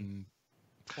and.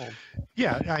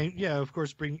 Of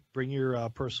course, bring your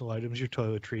personal items, your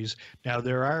toiletries. Now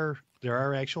there are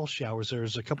actual showers.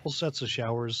 There's a couple sets of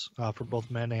showers for both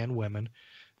men and women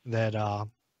that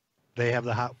they have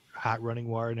the hot running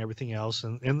water and everything else,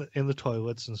 and in the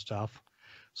toilets and stuff.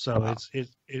 So wow.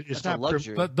 it's not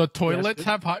luxury. The toilets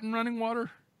have hot and running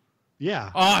water.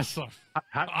 Yeah, awesome.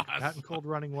 Hot and cold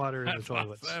running water in the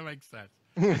toilets. Awesome. That makes sense.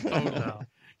 Totally.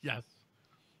 Yes.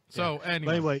 So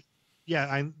anyway,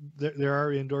 yeah, there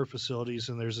are indoor facilities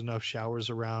and there's enough showers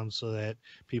around so that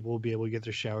people will be able to get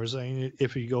their showers. I mean,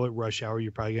 if you go at rush hour,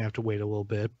 you're probably gonna have to wait a little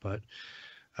bit, but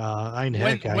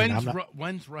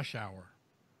when's rush hour?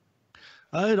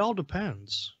 It all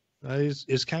depends.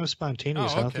 It's kind of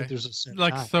spontaneous. Oh, okay. I don't think there's a set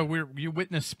time. So you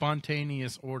witness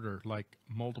spontaneous order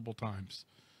multiple times.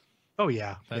 Oh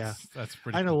yeah, that's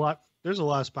pretty. I know a lot. There's a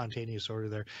lot of spontaneous order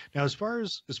there. Now, as far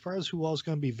as who all's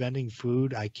going to be vending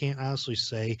food, I can't honestly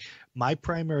say. My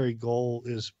primary goal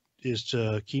is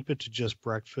to keep it to just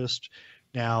breakfast.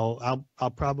 Now, I'll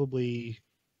probably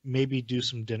maybe do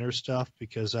some dinner stuff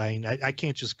because I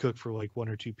can't just cook for one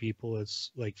or two people. It's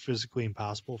physically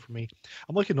impossible for me.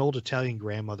 I'm like an old Italian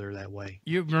grandmother that way.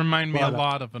 You remind me a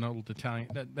lot of an old Italian.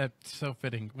 That's so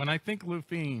fitting. When I think Lou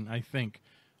Feen, I think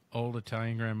old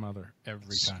Italian grandmother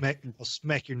every time. I'll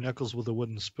smack your knuckles with a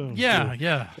wooden spoon.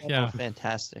 Yeah.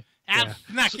 Fantastic. Yeah,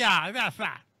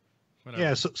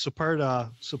 so part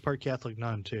Catholic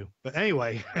nun too. But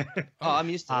anyway. I'm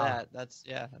used to that. That's.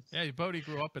 Yeah, Bodie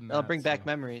grew up in that. That'll bring back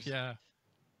memories. Yeah.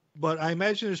 But I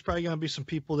imagine there's probably going to be some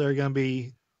people that are going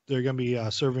to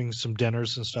be serving some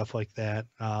dinners and stuff like that.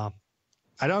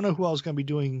 I don't know who else is going to be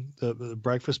doing the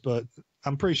breakfast, but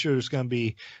I'm pretty sure there's going to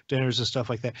be dinners and stuff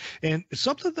like that. And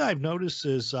something that I've noticed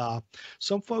is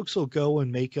some folks will go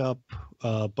and make up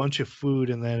a bunch of food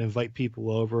and then invite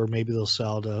people over. Maybe they'll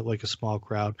sell to a small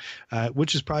crowd,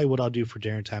 which is probably what I'll do for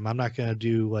dinner time. I'm not going to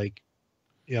do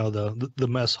the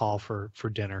mess hall for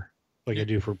dinner I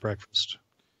do for breakfast.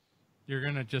 You're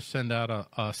going to just send out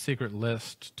a secret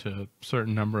list to a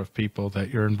certain number of people that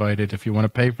you're invited. If you want to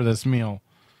pay for this meal,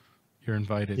 you're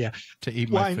invited to eat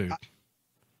my food.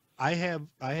 I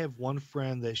have one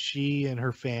friend that she and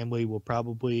her family will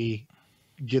probably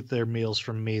get their meals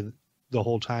from me the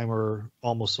whole time or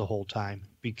almost the whole time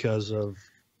because of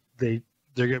they'll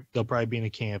probably be in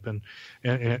a camp and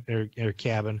in a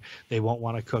cabin. They won't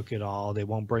want to cook at all. They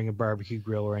won't bring a barbecue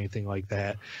grill or anything like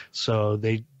that. So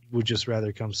they would just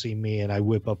rather come see me, and I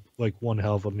whip up one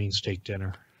hell of a mean steak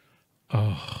dinner.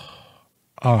 I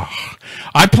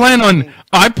plan on.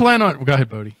 Go ahead,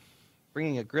 Bodie.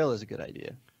 Bringing a grill is a good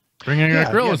idea. Bringing a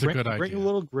grill is a good idea. Bring a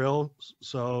little grill.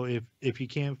 So if you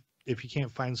can't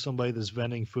find somebody that's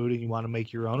vending food and you want to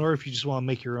make your own, or if you just want to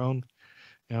make your own,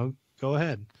 go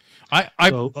ahead.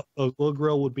 So a little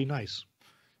grill would be nice.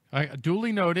 I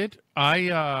duly noted.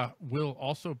 I will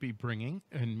also be bringing,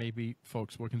 and maybe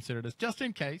folks will consider this just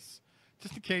in case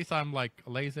I'm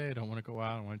lazy. I don't want to go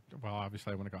out.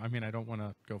 Obviously I want to go. I mean, I don't want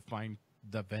to go find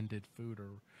the vended food, or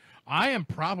I am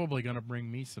probably going to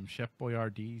bring me some Chef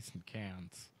Boyardee's in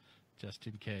cans just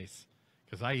in case,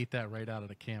 because I eat that right out of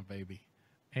the can, baby.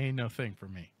 Ain't no thing for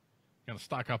me. Gonna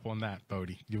stock up on that,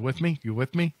 Bodie. You with me?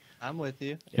 I'm with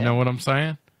you. You know what I'm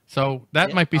saying? So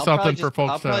that might be something for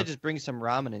folks. I'll probably just bring some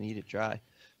ramen and eat it dry.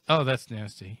 Oh, that's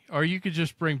nasty. Or you could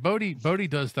just bring Bodie. Bodie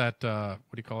does that. What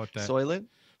do you call it? That Soylent.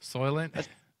 Soylent.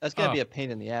 That's gonna be a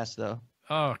pain in the ass, though.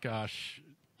 Oh gosh,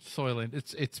 Soylent.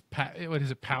 What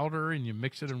is it? Powder, and you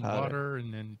mix it in water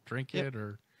and then drink it,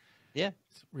 or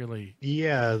it's really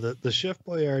the Chef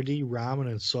Boyardee ramen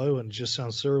and Soylent just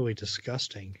sounds thoroughly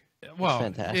disgusting. Well,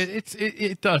 fantastic.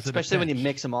 It does, especially when you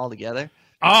mix them all together.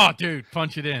 Oh, dude,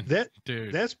 punch it in.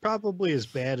 That's probably as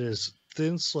bad as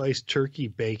thin sliced turkey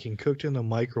bacon cooked in the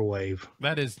microwave.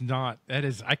 That is.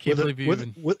 I can't believe you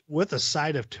even with a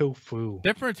side of tofu.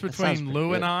 Difference between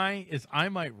Lou and I is I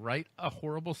might write a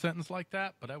horrible sentence like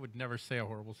that, but I would never say a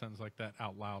horrible sentence like that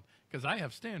out loud because I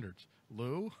have standards.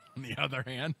 Lou, on the other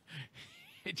hand,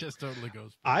 it just totally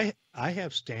goes. I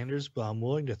have standards, but I'm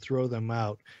willing to throw them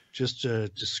out just to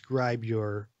describe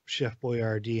your Chef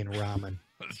Boyardee and ramen.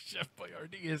 Chef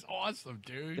Boyardee is awesome,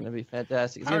 dude. It's gonna be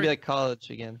fantastic. It's gonna be like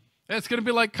college again. It's gonna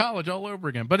be like college all over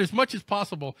again. But as much as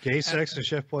possible, gay sex and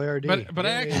Chef Boyardee. But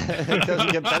actually, it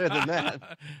doesn't get better than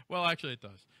that. Well, actually, it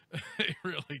does. It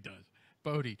really does.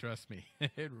 Bodie, trust me,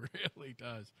 it really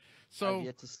does. So I've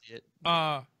yet to see it.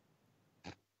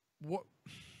 What?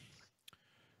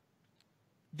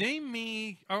 Name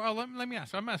me. Let me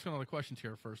ask. I'm asking all the questions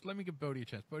here first. Let me give Bodie a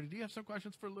chance. Bodie, do you have some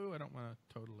questions for Lou? I don't want to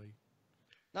totally.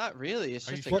 Not really. It's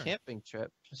just a camping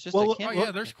trip. It's just a camping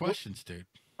trip. There's questions, dude.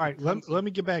 All right, let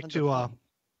me get back to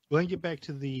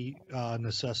the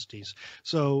necessities.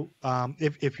 So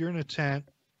if you're in a tent,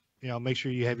 make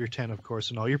sure you have your tent, of course,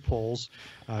 and all your poles,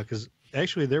 because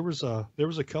actually there was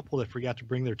a couple that forgot to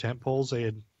bring their tent poles. They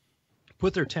had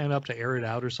put their tent up to air it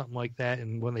out or something like that,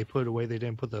 and when they put it away, they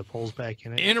didn't put the poles back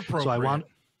in it. Inappropriate.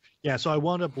 So I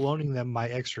wound up loaning them my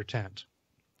extra tent.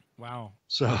 Wow.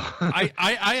 So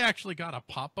I actually got a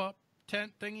pop-up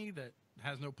tent thingy that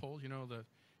has no poles,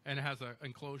 and it has an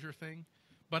enclosure thing.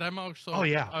 But I'm also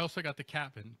I also got the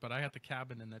cabin, but I had the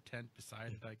cabin and the tent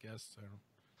beside it, I guess. So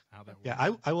how that works.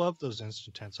 Yeah, I love those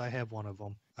instant tents. I have one of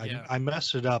them. I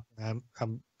messed it up.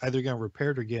 I'm either going to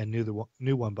repair it or get a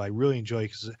new one, but I really enjoy it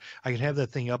because I can have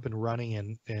that thing up and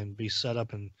running and be set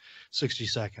up in 60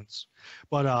 seconds.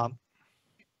 But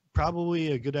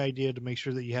probably a good idea to make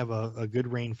sure that you have a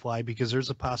good rain fly because there's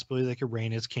a possibility that it could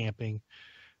rain. It's camping.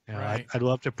 Right. I'd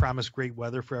love to promise great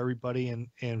weather for everybody.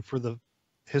 And for the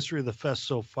history of the fest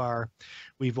so far,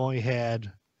 we've only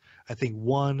had, I think,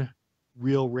 one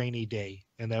real rainy day,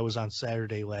 and that was on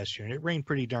Saturday last year. And it rained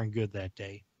pretty darn good that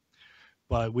day.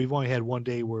 But we've only had one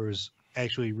day where it was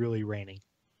actually really raining.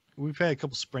 We've had a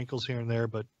couple sprinkles here and there,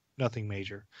 but nothing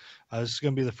major. This is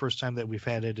going to be the first time that we've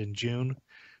had it in June.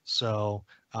 So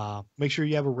make sure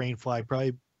you have a rain fly.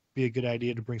 Probably be a good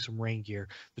idea to bring some rain gear.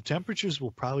 The temperatures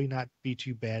will probably not be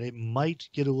too bad. It might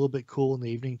get a little bit cool in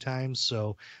the evening time,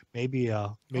 so maybe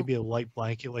a light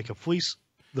blanket, like a fleece.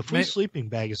 The fleece sleeping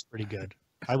bag is pretty good.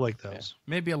 I like those.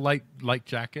 Yeah. Maybe a light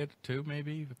jacket too,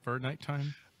 maybe for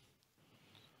nighttime.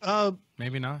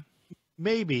 Maybe not.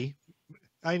 Maybe.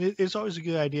 It's always a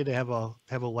good idea to have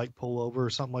a light pullover or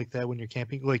something like that when you're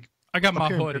camping. Like I got my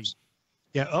hoodie.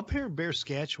 Yeah, up here in Bear,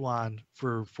 Saskatchewan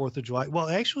for 4th of July. Well,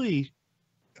 actually,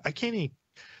 I can't even.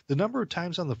 The number of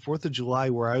times on the 4th of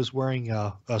July where I was wearing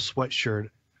a sweatshirt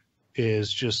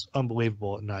is just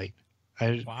unbelievable at night.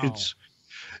 Wow.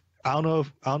 I don't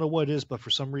know what it is, but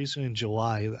for some reason in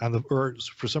July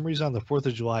for some reason on the 4th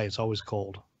of July, it's always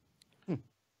cold.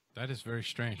 That is very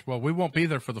strange. Well, we won't be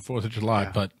there for the 4th of July,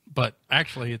 but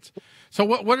actually it's. So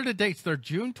what are the dates? They're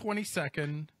June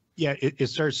 22nd. Yeah, it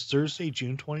starts Thursday,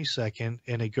 June 22nd,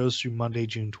 and it goes through Monday,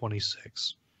 June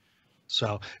 26th.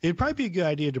 So it'd probably be a good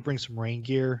idea to bring some rain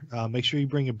gear. Make sure you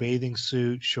bring a bathing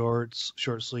suit, shorts,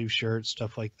 short sleeve shirts,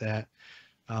 stuff like that.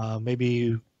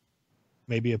 Maybe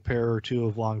a pair or two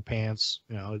of long pants.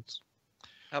 It's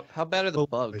how bad are the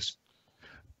bugs?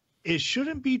 It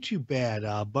shouldn't be too bad.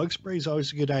 Bug spray is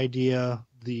always a good idea.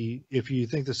 If you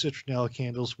think the citronella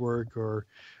candles work, or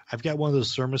I've got one of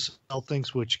those thermocell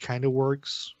things which kind of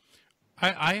works.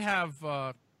 I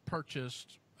have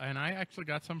purchased, and I actually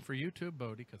got some for you too,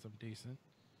 Bodie, because I'm decent.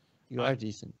 You are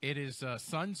decent. It is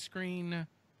sunscreen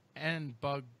and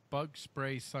bug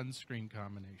spray sunscreen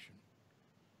combination.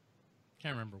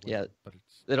 Can't remember what. But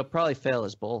it'll probably fail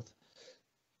as both.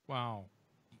 Wow,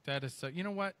 that is. You know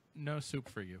what? No soup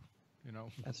for you.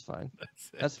 That's fine.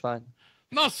 That's fine.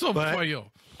 No soup for you.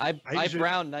 I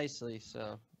brown nicely,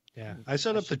 so. Yeah, I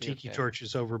set up the tiki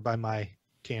torches over by my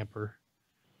camper.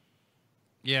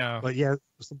 Yeah. But yeah,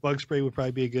 some bug spray would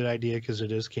probably be a good idea because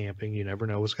it is camping. You never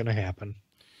know what's going to happen.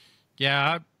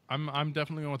 Yeah, I'm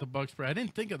definitely going with the bug spray. I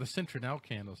didn't think of the citronelle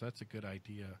candles. That's a good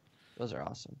idea. Those are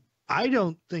awesome. I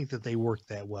don't think that they work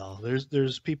that well.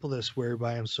 There's people that swear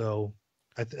by them, so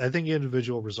I think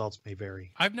individual results may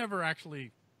vary. I've never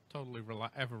actually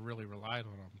ever really relied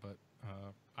on them, but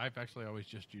I've actually always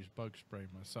just used bug spray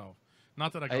myself.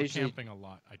 Not that I go camping a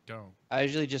lot. I don't. I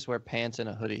usually just wear pants and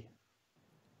a hoodie.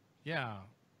 Yeah.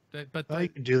 You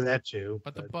can do that too.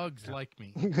 But the bugs like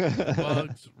me. The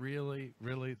bugs really,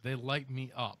 really, they light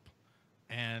me up.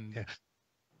 And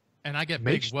I get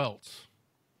big welts.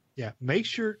 Yeah.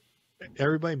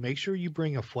 Everybody, make sure you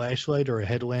bring a flashlight or a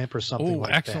headlamp or something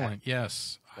like excellent. that.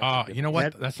 Yes. You know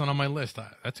what? That's not on my list.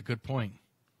 That's a good point.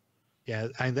 Yeah.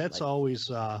 And that's always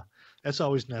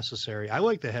necessary. I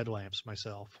like the headlamps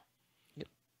myself. Yep.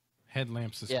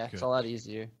 Headlamps is good. Yeah, it's a lot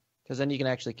easier because then you can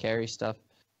actually carry stuff.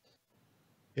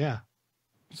 Yeah.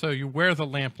 So you wear the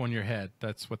lamp on your head.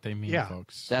 That's what they mean,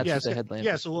 folks. That's what the headlamp.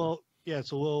 Yeah, it's a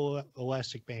little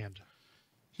elastic band.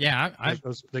 Yeah,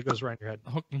 that goes around your head.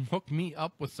 Hook me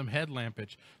up with some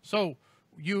headlampage. So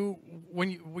when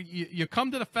you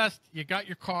come to the fest, you got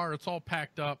your car, it's all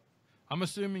packed up. I'm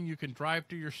assuming you can drive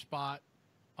to your spot,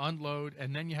 unload,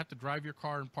 and then you have to drive your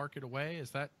car and park it away.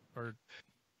 Is that or?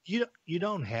 You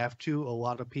don't have to. A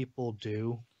lot of people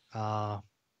do. I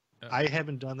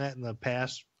haven't done that in the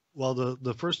past. Well,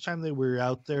 the first time that we were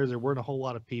out there weren't a whole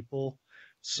lot of people,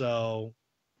 so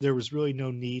there was really no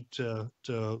need to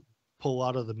pull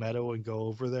out of the meadow and go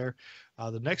over there.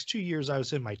 The next 2 years I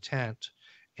was in my tent,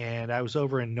 and I was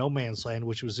over in no man's land,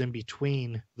 which was in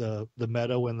between the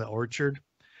meadow and the orchard,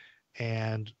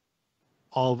 and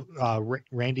all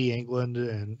Randy England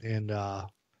and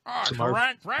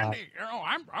Randy,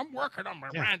 I'm working on my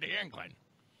Randy England.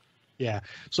 Yeah.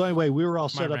 So anyway, we were all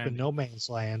set up in no man's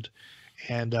land,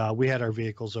 and we had our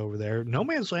vehicles over there. No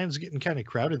man's land is getting kind of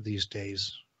crowded these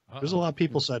days. There's a lot of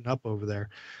people setting up over there.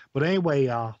 But anyway,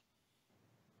 I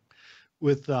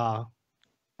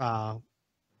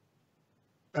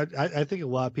think a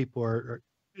lot of people are,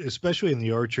 especially in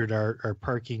the orchard, are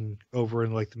parking over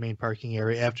in like the main parking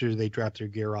area after they drop their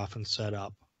gear off and set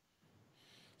up.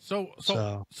 So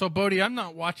Bodie, I'm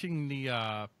not watching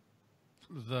the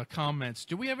comments.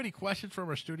 Do we have any questions from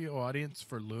our studio audience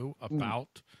for Lou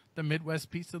about the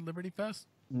Midwest Peace and Liberty Fest?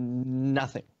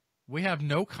 Nothing. We have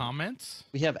no comments?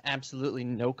 We have absolutely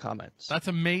no comments. That's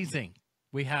amazing.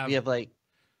 We have like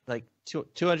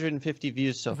 250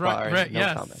 views so far. Right,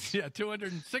 no comments. Yeah,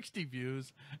 260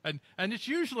 views. And it's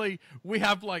usually we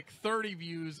have like 30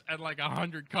 views and like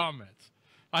 100 comments.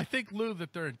 I think, Lou,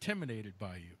 that they're intimidated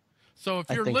by you. So if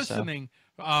you're listening,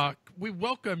 we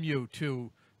welcome you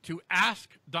to ask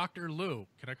Dr. Lou.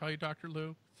 Can I call you Dr.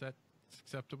 Lou? Is that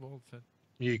acceptable?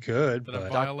 You could. Did I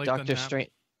violate Dr. Strange?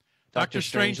 Dr.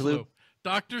 Strange Lou.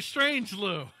 Dr. Strange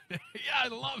Lou. Yeah, I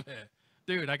love it.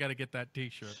 Dude, I got to get that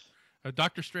T-shirt.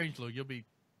 Dr. Strange Lou, you'll be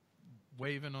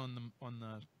waving on the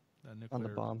nuclear. On the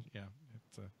bomb. Yeah.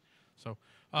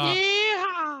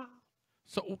 Yeah.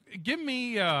 So give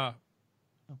me, I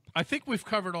think we've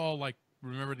covered all, like,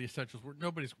 remember the essentials. We're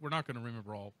not going to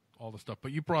remember all the stuff,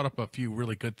 but you brought up a few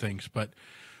really good things. But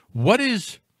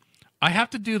I have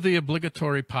to do the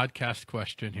obligatory podcast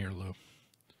question here, Lou.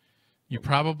 You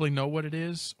probably know what it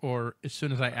is, or as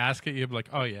soon as I ask it, you'll be like,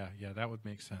 oh, yeah, that would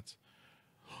make sense.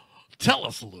 Tell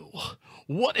us, Lou,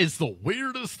 what is the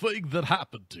weirdest thing that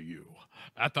happened to you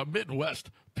at the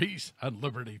Midwest Peace and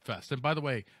Liberty Fest? And by the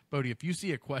way, Bodie, if you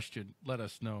see a question, let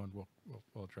us know and we'll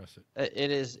address it.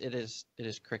 It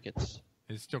is crickets.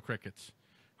 It's still crickets.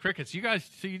 Crickets. You guys,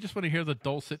 so you just want to hear the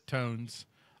dulcet tones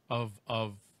of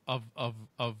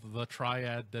the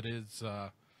triad that is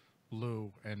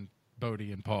Lou and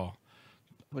Bodie and Paul.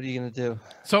 What are you gonna do?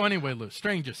 So anyway, Lou,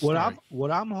 strangest story.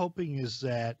 What I'm hoping is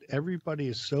that everybody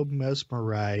is so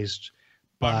mesmerized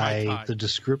by the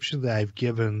description that I've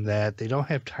given that they don't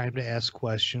have time to ask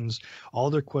questions. All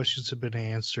their questions have been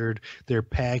answered. They're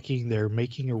packing. They're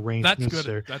making arrangements.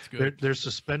 That's good. They're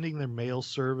suspending their mail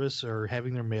service or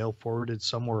having their mail forwarded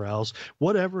somewhere else.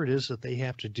 Whatever it is that they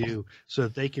have to do so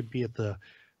that they can be at the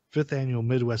 5th Annual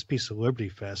Midwest Peace and Liberty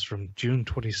Fest from June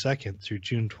 22nd through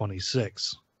June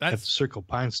 26th. At the Circle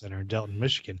Pine Center in Delton,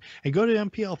 Michigan. And go to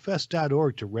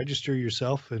mplfest.org to register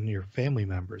yourself and your family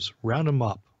members. Round them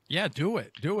up. Yeah, do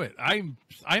it. I'm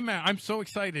so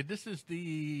excited. This is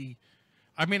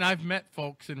I've met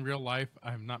folks in real life.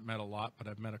 I've not met a lot, but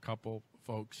I've met a couple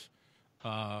folks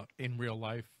in real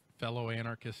life, fellow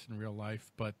anarchists in real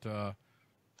life. But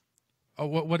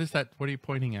what is that? What are you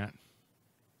pointing at?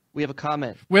 We have a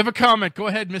comment. Go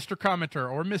ahead, Mr. Commenter,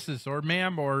 or Mrs. or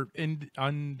ma'am, or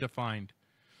undefined.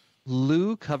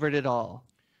 Lou covered it all.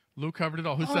 Who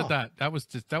said that? That was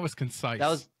concise.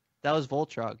 That was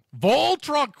Voltrog.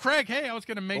 Craig. Hey, I was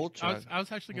going to make. I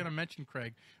was actually going to mention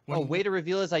Craig. Way to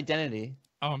reveal his identity.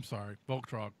 Oh, I'm sorry,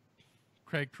 Voltrog.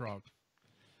 Craig Trog.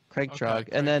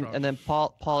 And then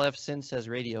Paul F. Sin says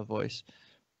radio voice.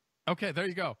 Okay, there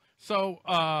you go. So,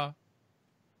 I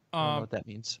don't know what that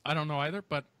means. I don't know either,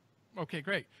 but okay,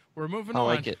 great. We're moving I on.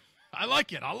 like it. I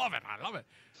like it. I love it. I love it.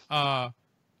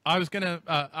 I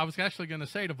was actually gonna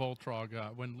say to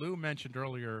Voltrog when Lou mentioned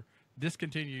earlier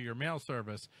discontinue your mail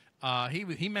service.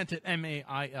 He meant it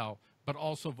MAIL, but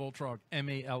also Voltrog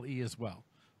MALE as well.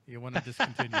 You want to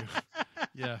discontinue?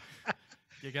 Yeah,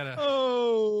 you gotta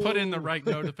put in the right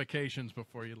notifications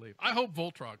before you leave. I hope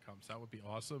Voltrog comes. That would be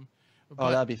awesome. Oh,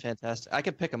 that'd be fantastic. I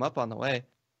could pick him up on the way.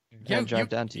 Yeah, drive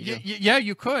down to you. Yeah,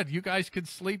 you could. You guys could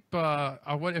sleep.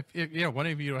 What if one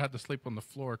of you had to sleep on the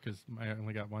floor because I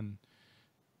only got one.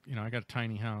 I got a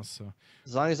tiny house. So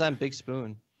as long as I'm Big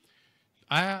Spoon.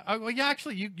 Well, yeah,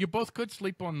 actually, you both could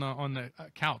sleep on the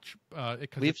couch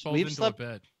because it folds into a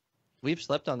bed. We've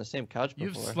slept on the same couch before.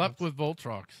 You've slept with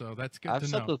Voltrog, so that's good to know. I've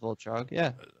slept with Voltrog,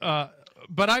 yeah.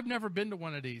 But I've never been to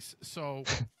one of these. So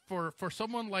for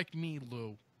someone like me,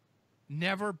 Lou,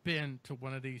 never been to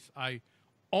one of these. I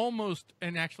almost,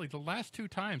 and actually the last 2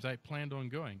 times I planned on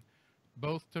going,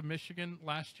 both to Michigan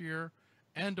last year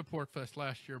and to Portfest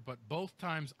last year, but both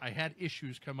times I had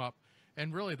issues come up.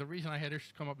 And really the reason I had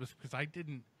issues come up is because I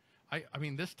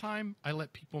mean, this time I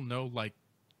let people know like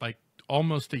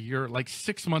almost a year, like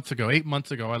 6 months ago, 8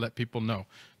 months ago, I let people know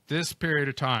this period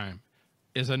of time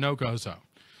is a no-go zone.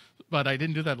 But I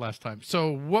didn't do that last time.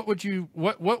 So what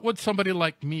would somebody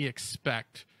like me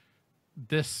expect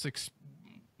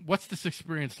what's this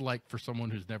experience like for someone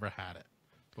who's never had it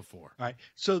before? All right.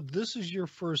 So this is your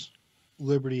first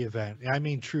Liberty event. I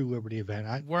mean, true Liberty event.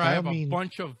 I have a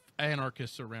bunch of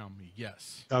anarchists around me.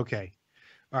 Yes. Okay.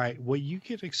 All right. What you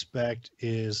can expect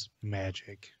is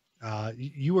magic.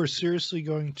 You are seriously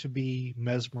going to be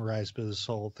mesmerized by this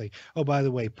whole thing. Oh, by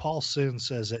the way, Paul Sin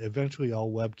says that eventually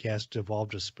all webcasts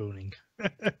evolved to spooning.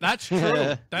 That's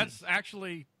true. That's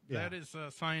actually, that is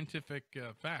a scientific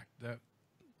fact, that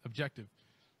objective.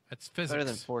 That's physics. Better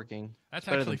than forking. That's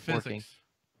actually physics.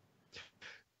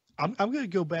 I'm going to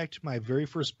go back to my very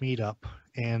first meetup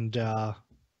and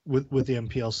with the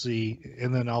MPLC,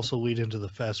 and then also lead into the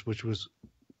fest, which was,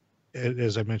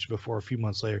 as I mentioned before, a few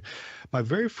months later. My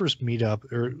very first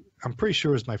meetup, or I'm pretty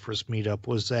sure it was my first meetup,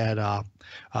 was at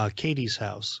Katie's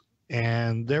house.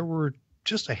 And there were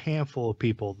just a handful of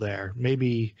people there,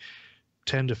 maybe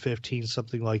 10 to 15,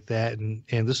 something like that. And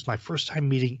this is my first time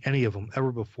meeting any of them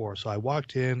ever before. So I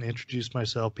walked in, introduced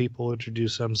myself, people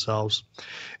introduced themselves,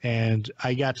 and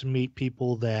I got to meet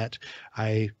people that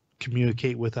I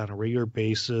communicate with on a regular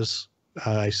basis.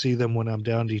 I see them when I'm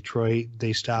down in Detroit.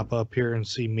 They stop up here and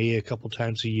see me a couple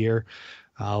times a year.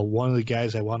 One of the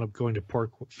guys I wound up going to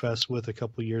Pork Fest with a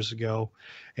couple years ago,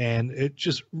 and it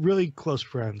just really close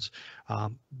friends.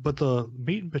 But the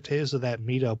meat and potatoes of that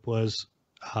meetup was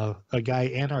a guy,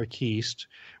 Anarchist,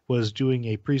 was doing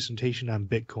a presentation on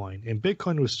Bitcoin, and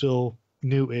Bitcoin was still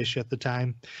new-ish at the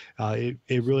time.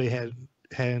 It really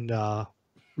hadn't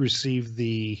received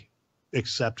the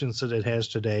acceptance that it has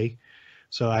today.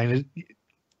 So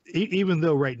even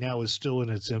though right now it's still in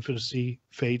its infancy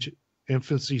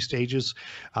stages,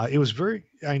 it was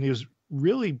it was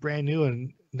really brand new,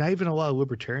 and not even a lot of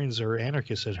libertarians or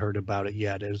anarchists had heard about it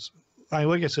yet.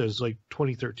 Like I said, it's like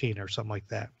 2013 or something like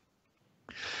that.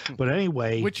 But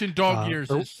anyway, which in dog years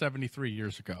is 73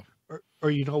 years ago.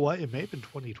 Or you know what? It may have been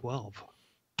 2012.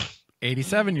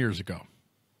 87 years ago.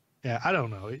 Yeah, I don't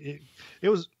know. It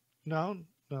was no,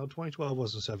 2012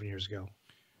 wasn't 7 years ago.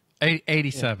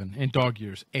 87 in dog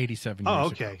years, 87 years ago. Oh,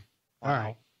 okay. All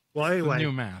right. Well, anyway.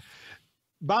 New math.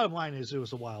 Bottom line is it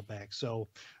was a while back. So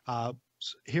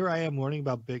here I am learning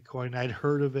about Bitcoin. I'd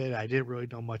heard of it. I didn't really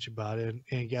know much about it,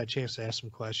 and got a chance to ask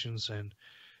some questions and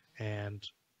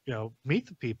meet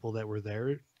the people that were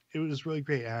there. It was really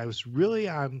great. And I was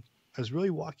really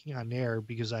walking on air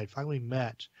because I finally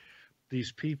met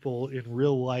these people in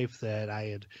real life that I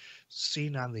had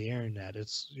seen on the internet.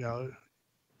 It's,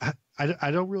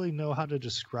 I don't really know how to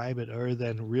describe it other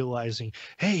than realizing,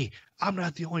 hey, I'm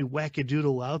not the only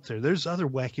wackadoodle out there. There's other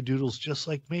wackadoodles just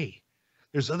like me.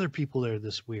 There's other people that are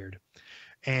this weird.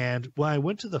 And when I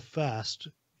went to the fest,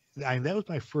 that was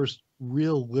my first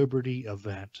real Liberty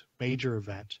event, major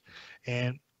event.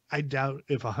 And I doubt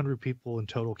if 100 people in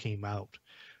total came out.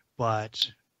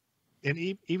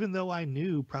 Even though I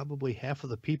knew probably half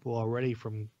of the people already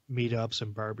from meetups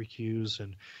and barbecues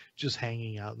and just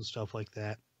hanging out and stuff like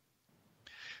that,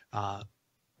 I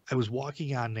was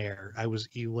walking on there. I was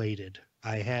elated.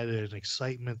 I had an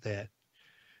excitement that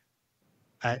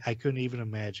I couldn't even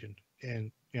imagine.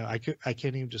 And, I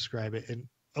can't even describe it. And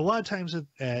a lot of times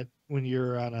when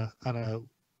you're on a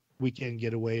weekend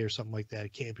getaway or something like that, a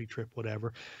camping trip,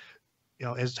 whatever,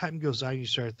 as time goes on, you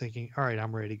start thinking, all right,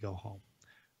 I'm ready to go home.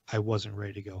 I wasn't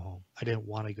ready to go home. I didn't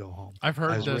want to go home. I've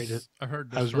heard I was this. I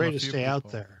was ready to stay out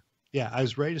people. there. Yeah, I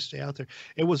was ready to stay out there.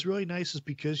 It was really nice is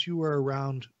because you were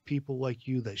around people like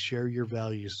you that share your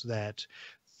values, that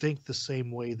think the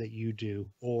same way that you do,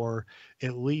 or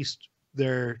at least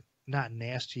they're not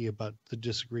nasty about the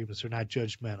disagreements. They're not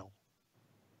judgmental.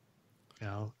 You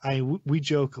know, we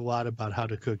joke a lot about how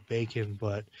to cook bacon,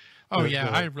 but I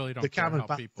really don't care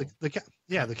how people.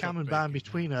 The common bond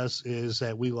between us is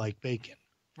that we like bacon.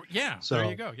 Yeah, so, there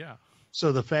you go. Yeah.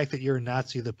 So the fact that you're a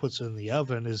Nazi that puts it in the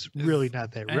oven is really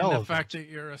not that relevant. And the fact that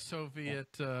you're a Soviet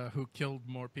who killed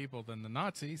more people than the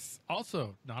Nazis,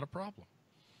 also not a problem.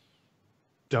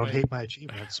 Don't hate my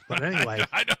achievements, but anyway.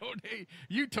 I don't hate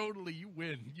you. Totally, you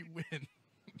win. You win.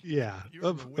 Yeah,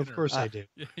 of course I do.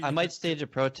 I might stage a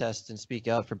protest and speak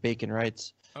out for bacon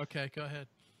rights. Okay, go ahead.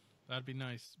 That'd be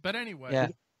nice. But anyway,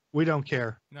 we don't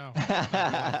care. No,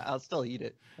 I'll still eat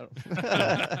it.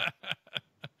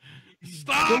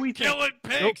 Stop killing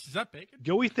pigs. Is that bacon?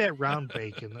 Go eat that round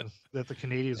bacon that the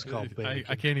Canadians call bacon.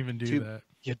 I can't even do that.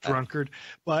 Get drunkard.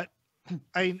 But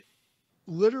I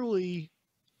literally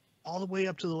all the way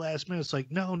up to the last minute, it's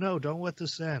like, no, don't let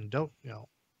this end. Don't,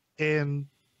 and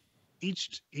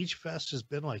each fest has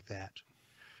been like that.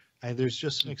 And there's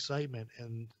just an excitement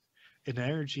and an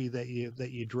energy that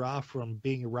you draw from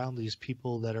being around these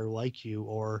people that are like you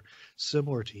or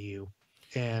similar to you.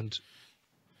 And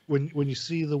when you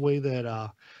see the way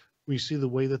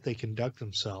that they conduct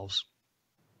themselves,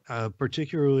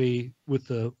 particularly with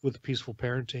the peaceful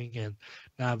parenting and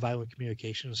nonviolent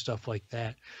communication and stuff like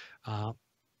that,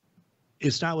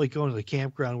 it's not like going to the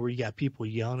campground where you got people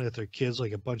yelling at their kids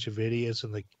like a bunch of idiots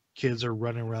and the kids are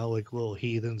running around like little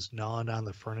heathens gnawing on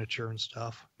the furniture and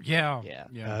stuff. Yeah.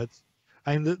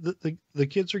 The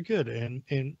kids are good and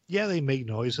they make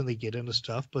noise and they get into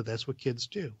stuff, but that's what kids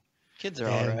do. Kids are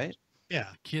all right. Yeah.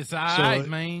 Kids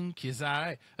man. Kids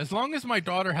As long as my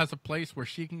daughter has a place where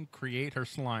she can create her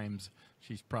slimes,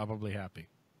 she's probably happy.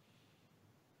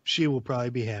 She will probably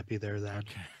be happy there then.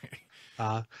 Okay.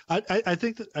 I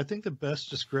think the best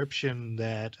description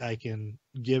that I can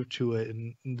give to it,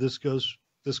 and this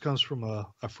comes from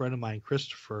a friend of mine,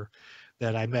 Christopher,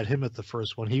 that I met him at the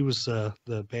first one. He was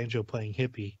the banjo playing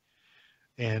hippie,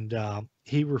 and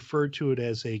he referred to it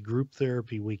as a group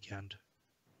therapy weekend.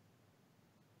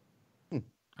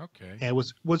 Okay. And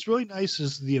what's really nice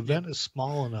is the event is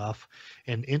small enough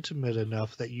and intimate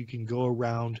enough that you can go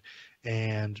around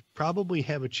and probably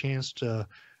have a chance to,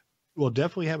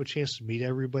 definitely have a chance to meet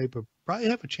everybody, but probably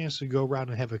have a chance to go around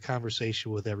and have a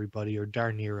conversation with everybody or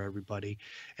darn near everybody.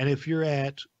 And if you're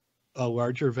at a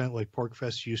larger event like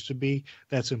PorkFest used to be,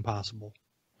 that's impossible.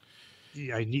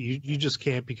 Yeah, you just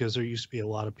can't, because there used to be a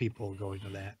lot of people going to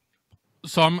that.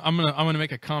 So I'm gonna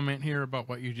make a comment here about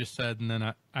what you just said, and then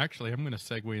I'm gonna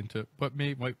segue into what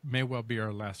may well be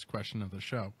our last question of the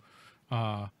show.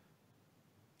 I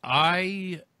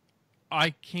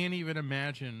can't even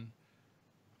imagine.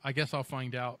 I guess I'll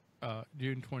find out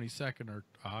June 22nd, or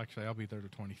actually I'll be there the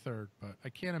 23rd. But I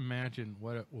can't imagine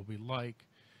what it will be like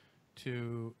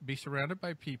to be surrounded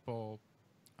by people,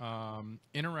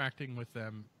 interacting with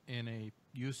them in a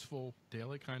useful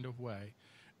daily kind of way,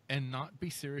 and not be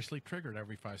seriously triggered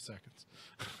every 5 seconds.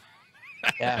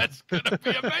 Yeah. That's going to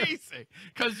be amazing.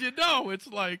 Because, it's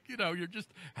like, you're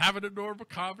just having a normal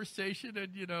conversation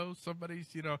and, somebody's,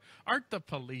 aren't the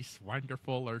police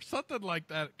wonderful or something like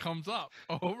that comes up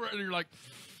over and you're like,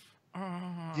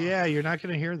 oh. Yeah, you're not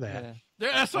going to hear that. Yeah.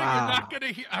 That's what you're not going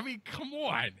to hear. I mean, come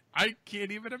on. I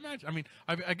can't even imagine. I mean,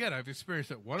 I've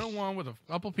experienced it one-on-one with a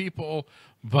couple people,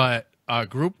 but a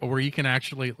group where you can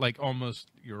actually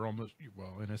you're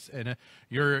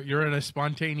in a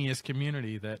spontaneous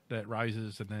community that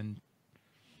rises and then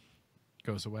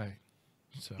goes away.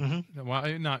 So,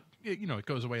 well, not, it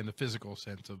goes away in the physical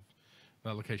sense of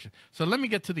the location. So let me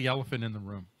get to the elephant in the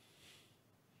room.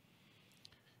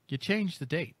 You changed the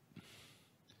date.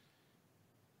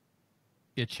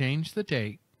 You changed the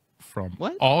date from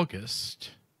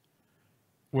August,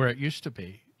 where it used to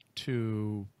be,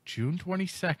 to June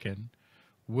 22nd,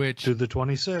 which to the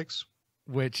 26th.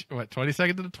 Which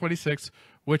 22nd to the 26th?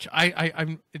 Which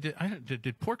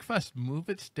did PorkFest move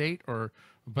its date,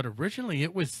 but originally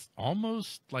it was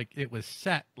almost like it was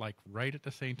set like right at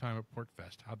the same time at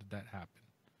PorkFest. How did that happen?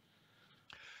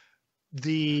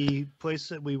 The place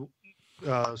that we.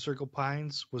 Circle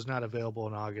Pines was not available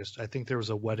in August. I think there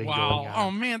was a wedding going on. Oh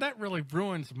man, that really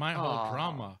ruins my whole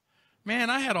drama.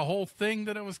 Man, I had a whole thing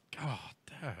that it was. Oh,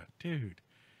 dude.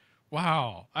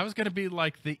 Wow, I was gonna be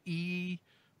like the E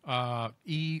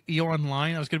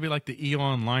Online. I was gonna be like the E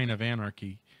Online of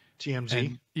Anarchy, TMZ.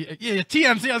 And, yeah,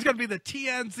 TMZ. I was going to be the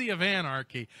TMZ of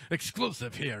anarchy,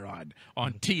 exclusive here on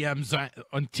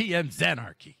TMZ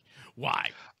Anarchy. Why?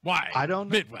 I don't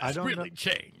know. Midwest really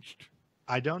changed.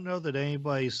 I don't know that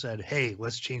anybody said, "Hey,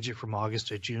 let's change it from August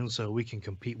to June so we can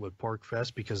compete with Pork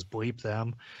Fest," because bleep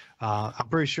them. I'm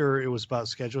pretty sure it was about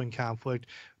scheduling conflict,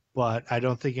 but I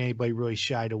don't think anybody really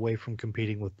shied away from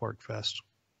competing with Pork Fest.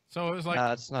 So it was like,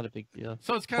 it's not a big deal.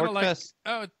 So it's kind of like, Fest,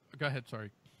 oh, go ahead,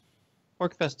 sorry.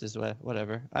 Pork Fest is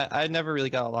whatever. I never really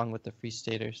got along with the Free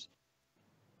Staters.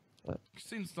 But.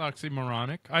 Seems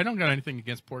oxymoronic. I don't got anything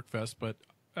against Pork Fest, but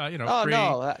you know. Oh free,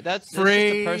 no, that's just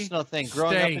a personal thing.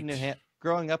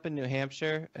 Growing up in New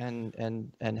Hampshire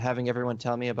and having everyone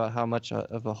tell me about how much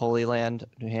of a holy land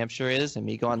New Hampshire is, and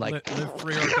me going like, live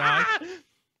free or die.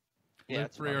 Yeah,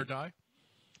 live free or die.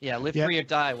 Yeah, live free or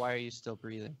die. Why are you still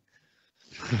breathing?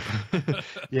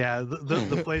 Yeah,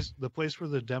 the place where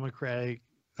the Democratic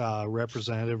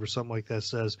representative or something like that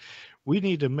says, we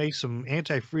need to make some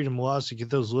anti-freedom laws to get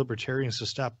those libertarians to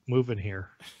stop moving here.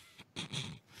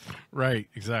 Right,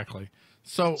 exactly.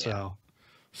 So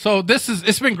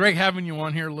it's been great having you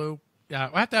on here, Lou. Yeah,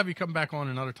 I'll have to have you come back on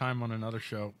another time on another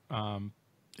show,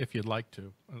 if you'd like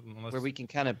to. Where we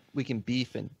can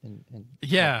beef and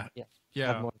yeah.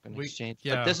 have more of an exchange.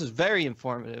 Yeah. But this is very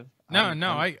informative.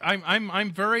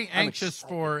 I'm very anxious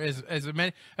for as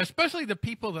many, especially the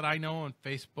people that I know on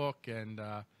Facebook, and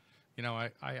you know,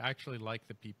 I actually like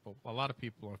a lot of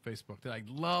people on Facebook that I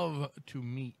love to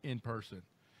meet in person.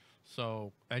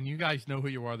 So, and you guys know who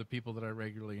you are, the people that I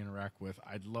regularly interact with.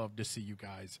 I'd love to see you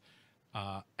guys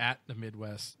at the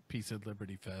Midwest Peace and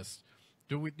Liberty Fest.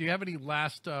 Do you have any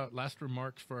last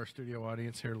remarks for our studio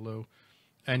audience here, Lou?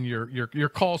 And your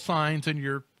call signs and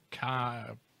your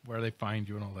where they find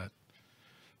you and all that.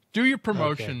 Do your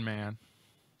promotion, man.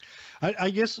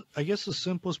 I guess the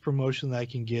simplest promotion that I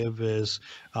can give is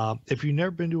if you've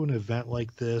never been to an event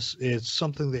like this, it's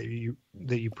something that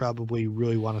you probably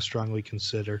really want to strongly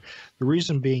consider. The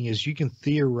reason being is you can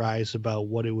theorize about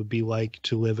what it would be like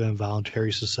to live in a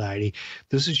voluntary society.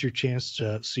 This is your chance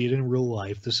to see it in real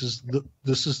life. This is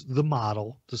the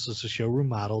model. This is the showroom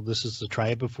model. This is to try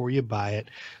it before you buy it,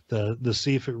 to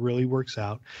see if it really works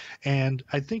out. And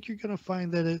I think you're going to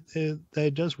find that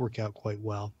it does work out quite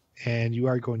well. And you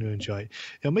are going to enjoy it.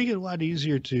 It'll make it a lot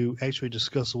easier to actually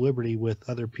discuss liberty with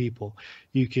other people.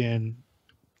 You can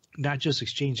not just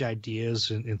exchange ideas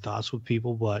and thoughts with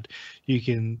people, but you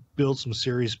can build some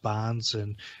serious bonds.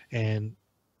 And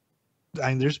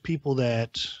there's people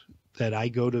that I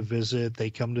go to visit.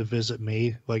 They come to visit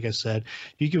me. Like I said,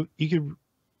 you could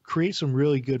create some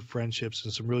really good friendships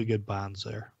and some really good bonds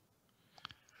there.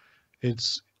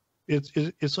 It's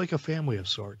like a family of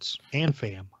sorts, and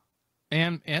fam.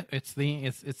 And it's the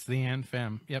and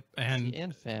fam. Yep. And the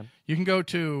and fam. You can go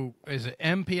to, is it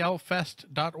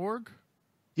mplfest.org?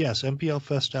 Yes,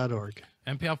 mplfest.org.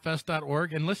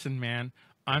 mplfest.org. And listen, man,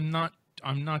 I'm not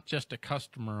just a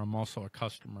customer, I'm also a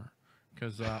customer.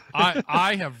 Because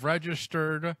I have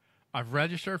registered. I've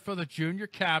registered for the junior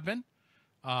cabin,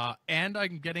 and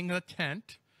I'm getting a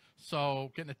tent.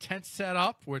 So getting a tent set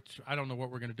up, which I don't know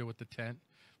what we're going to do with the tent.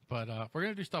 But we're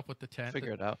going to do stuff with the tent.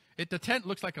 Figure it out. The tent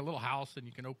looks like a little house, and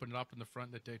you can open it up in the front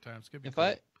in the daytime. It's gonna be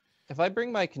cool. If I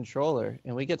bring my controller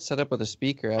and we get set up with a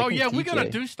speaker, we got to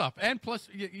do stuff. And plus,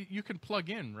 you can plug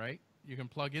in, right? You can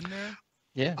plug in there.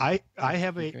 Yeah. I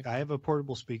have a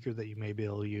portable speaker that you may be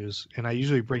able to use, and I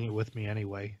usually bring it with me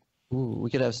anyway. Ooh, we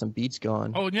could have some beats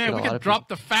going. Oh yeah, we could drop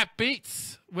the fat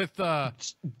beats with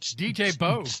DJ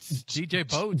Bodes. DJ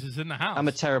Bodes is in the house. I'm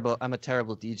a terrible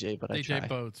DJ, but I try. DJ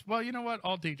Bodes. Well, you know what?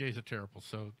 All DJs are terrible,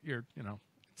 so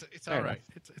it's all right.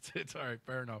 It's all right.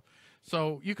 Fair enough.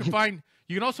 So you can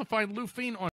also find Lou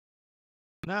Feen on.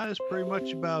 No, that's pretty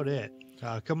much about it.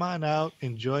 Come on out,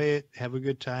 enjoy it, have a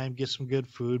good time, get some good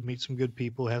food, meet some good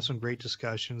people, have some great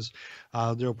discussions.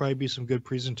 There'll probably be some good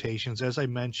presentations. As I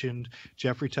mentioned,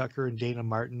 Jeffrey Tucker and Dana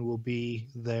Martin will be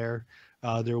there.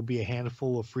 There will be a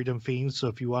handful of Freedom Feens. So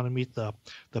if you want to meet the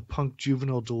punk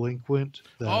juvenile delinquent,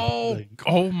 I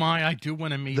do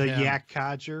want to meet the him. Yak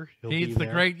Codger. He's the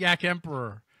great Yak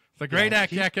Emperor. The great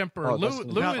Yak Emperor.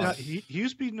 He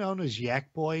used to be known as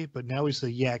Yak Boy, but now he's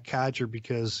the Yak Codger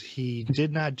because he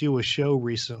did not do a show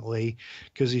recently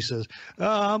because he says,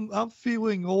 I'm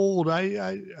feeling old.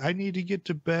 I need to get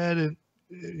to bed, and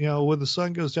when the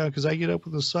sun goes down, because I get up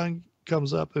when the sun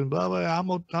comes up and blah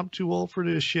blah. I'm too old for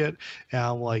this shit. And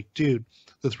I'm like, dude,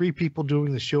 the three people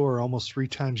doing the show are almost 3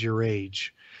 times your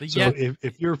age. So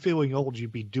if you're feeling old,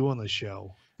 you'd be doing the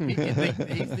show.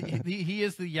 He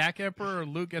is the Yak Emperor.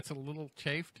 Lou gets a little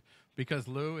chafed because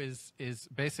Lou is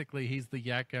basically he's the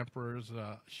Yak Emperor's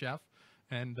chef,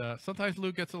 And sometimes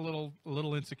Lou gets a little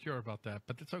insecure about that,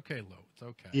 but it's okay, Lou. It's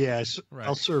okay. Yes, right.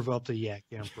 I'll serve up the Yak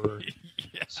Emperor.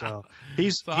 Yeah. So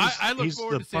I look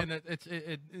forward to seeing it. It's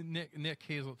Nick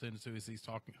Hazelton is who he's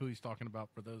talking about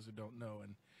for those who don't know.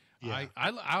 And yeah.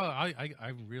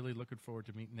 I'm really looking forward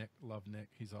to meet Nick. Love Nick.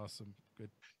 He's awesome.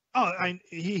 Good. Oh,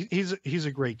 he's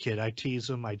a great kid. I tease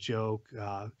him. I joke.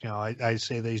 I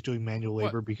say that he's doing manual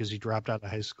labor because he dropped out of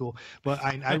high school. But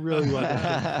I really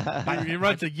love him. He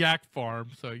runs a yak farm,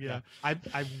 so yeah.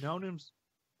 I've known him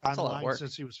online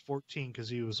since he was 14 because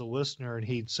he was a listener, and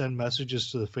he'd send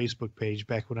messages to the Facebook page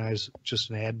back when I was just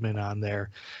an admin on there,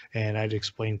 and I'd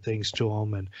explain things to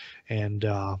him, and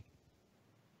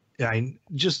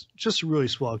just a really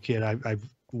swell kid. I've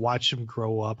watch him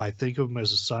grow up. I think of him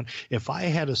as a son. If I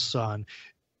had a son,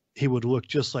 he would look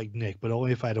just like Nick, but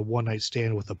only if I had a one-night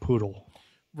stand with a poodle.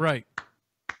 Right.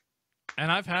 And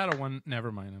I've had a one.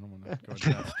 Never mind. I don't want to go into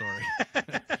that story.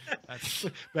 That's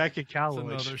back in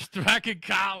college. Back in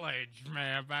college,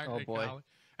 man. Back in boy. college.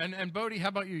 And Bodie, how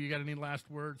about you? You got any last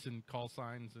words and call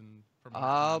signs and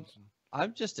promotions?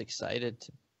 I'm just excited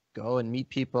to go and meet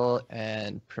people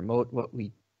and promote what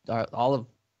we are, all of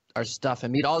our stuff,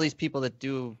 and meet all these people that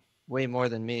do way more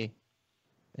than me,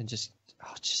 and just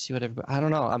see what everybody. I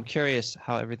don't know. I'm curious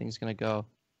how everything's gonna go.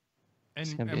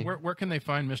 And where can they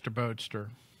find Mr. Boadster?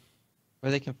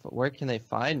 Where can they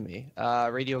find me?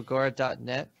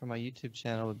 RadioAgora.net for my YouTube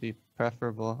channel would be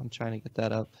preferable. I'm trying to get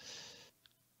that up.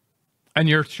 And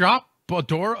your shop,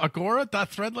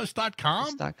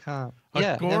 Agora.threadless.com?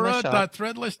 Yeah,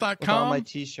 Agora.threadless.com. With all my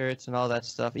T-shirts and all that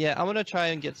stuff. Yeah, I'm gonna try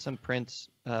and get some prints.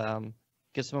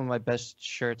 Get some of my best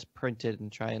shirts printed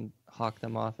and try and hawk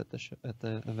them off at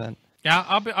the event. Yeah,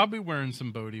 I'll be wearing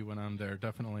some Bodie when I'm there,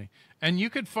 definitely. And you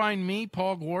could find me,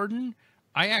 Paul Gordon.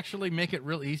 I actually make it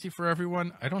real easy for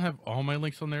everyone. I don't have all my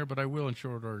links on there, but I will in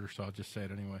short order, so I'll just say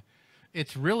it anyway.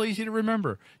 It's real easy to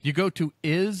remember. You go to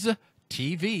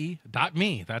istv.me.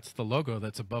 That's the logo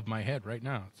that's above my head right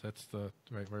now. That's the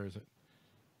right. Where is it?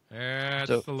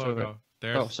 That's the logo.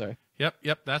 Oh, sorry.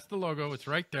 Yep. That's the logo. It's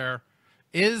right there.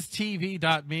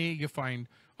 istv.me. You find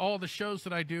all the shows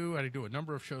that I do. I do a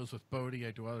number of shows with Bodie.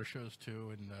 I do other shows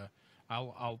too, and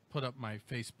I'll put up my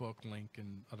Facebook link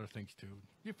and other things too.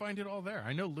 You find it all there.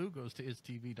 I know Lou goes to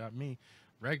istv.me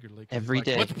regularly. Every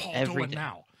day. What's Paul doing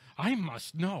now? I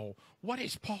must know. What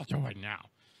is Paul doing now?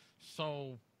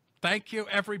 So thank you,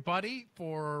 everybody,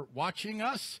 for watching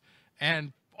us,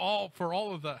 and for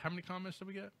all of the. How many comments did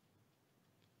we get?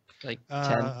 Like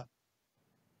 10.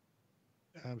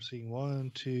 I'm seeing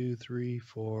 1, 2, 3,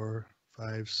 4,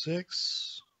 5,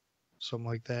 6, something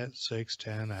like that. 6,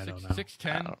 10. I don't know. 6,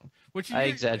 10. Which I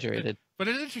exaggerated. But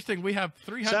it's interesting. We have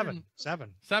 300.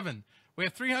 7. We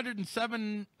have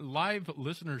 307 live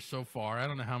listeners so far. I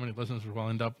don't know how many listeners we'll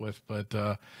end up with, but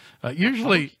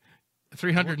usually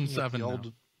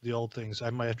 307. The old things. I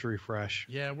might have to refresh.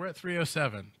 Yeah, we're at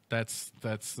 307. That's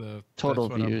the total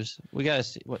views. We gotta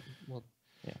see what. Well,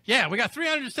 yeah, we got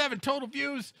 307 total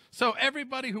views. So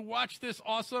everybody who watched this,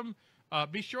 awesome.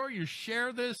 Be sure you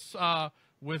share this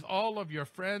with all of your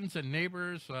friends and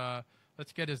neighbors.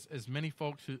 Let's get as many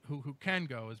folks who can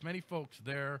go, as many folks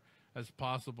there as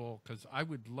possible, because I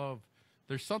would love.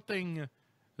 There's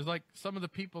like some of the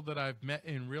people that I've met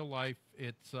in real life.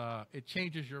 It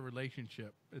changes your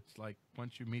relationship. It's like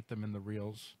once you meet them in the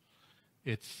reals,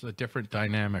 it's a different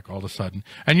dynamic all of a sudden.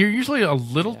 And you're usually a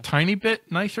little tiny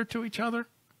bit nicer to each other.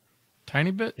 Tiny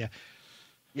bit. Yeah.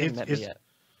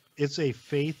 It's a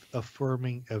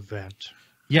faith-affirming event.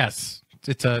 Yes.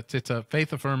 It's a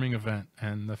faith-affirming event,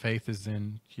 and the faith is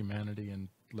in humanity and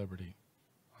liberty.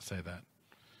 I'll say that.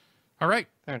 All right.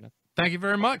 Fair enough. Thank you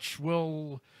very much.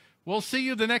 We'll see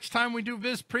you the next time we do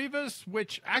Viz Previs,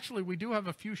 which actually we do have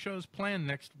a few shows planned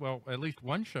at least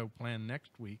one show planned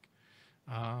next week.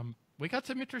 We got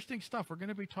some interesting stuff. We're going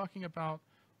to be talking about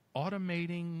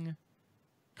automating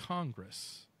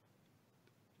Congress.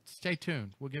 Stay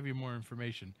tuned. We'll give you more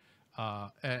information.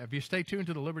 If you stay tuned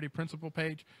to the Liberty Principle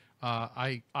page,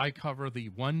 I cover the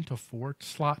 1 to 4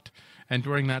 slot, and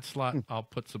during that slot, I'll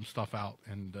put some stuff out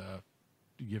and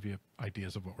give you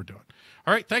ideas of what we're doing.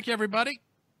 All right. Thank you, everybody.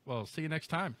 Well, see you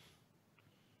next time.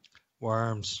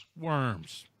 Worms.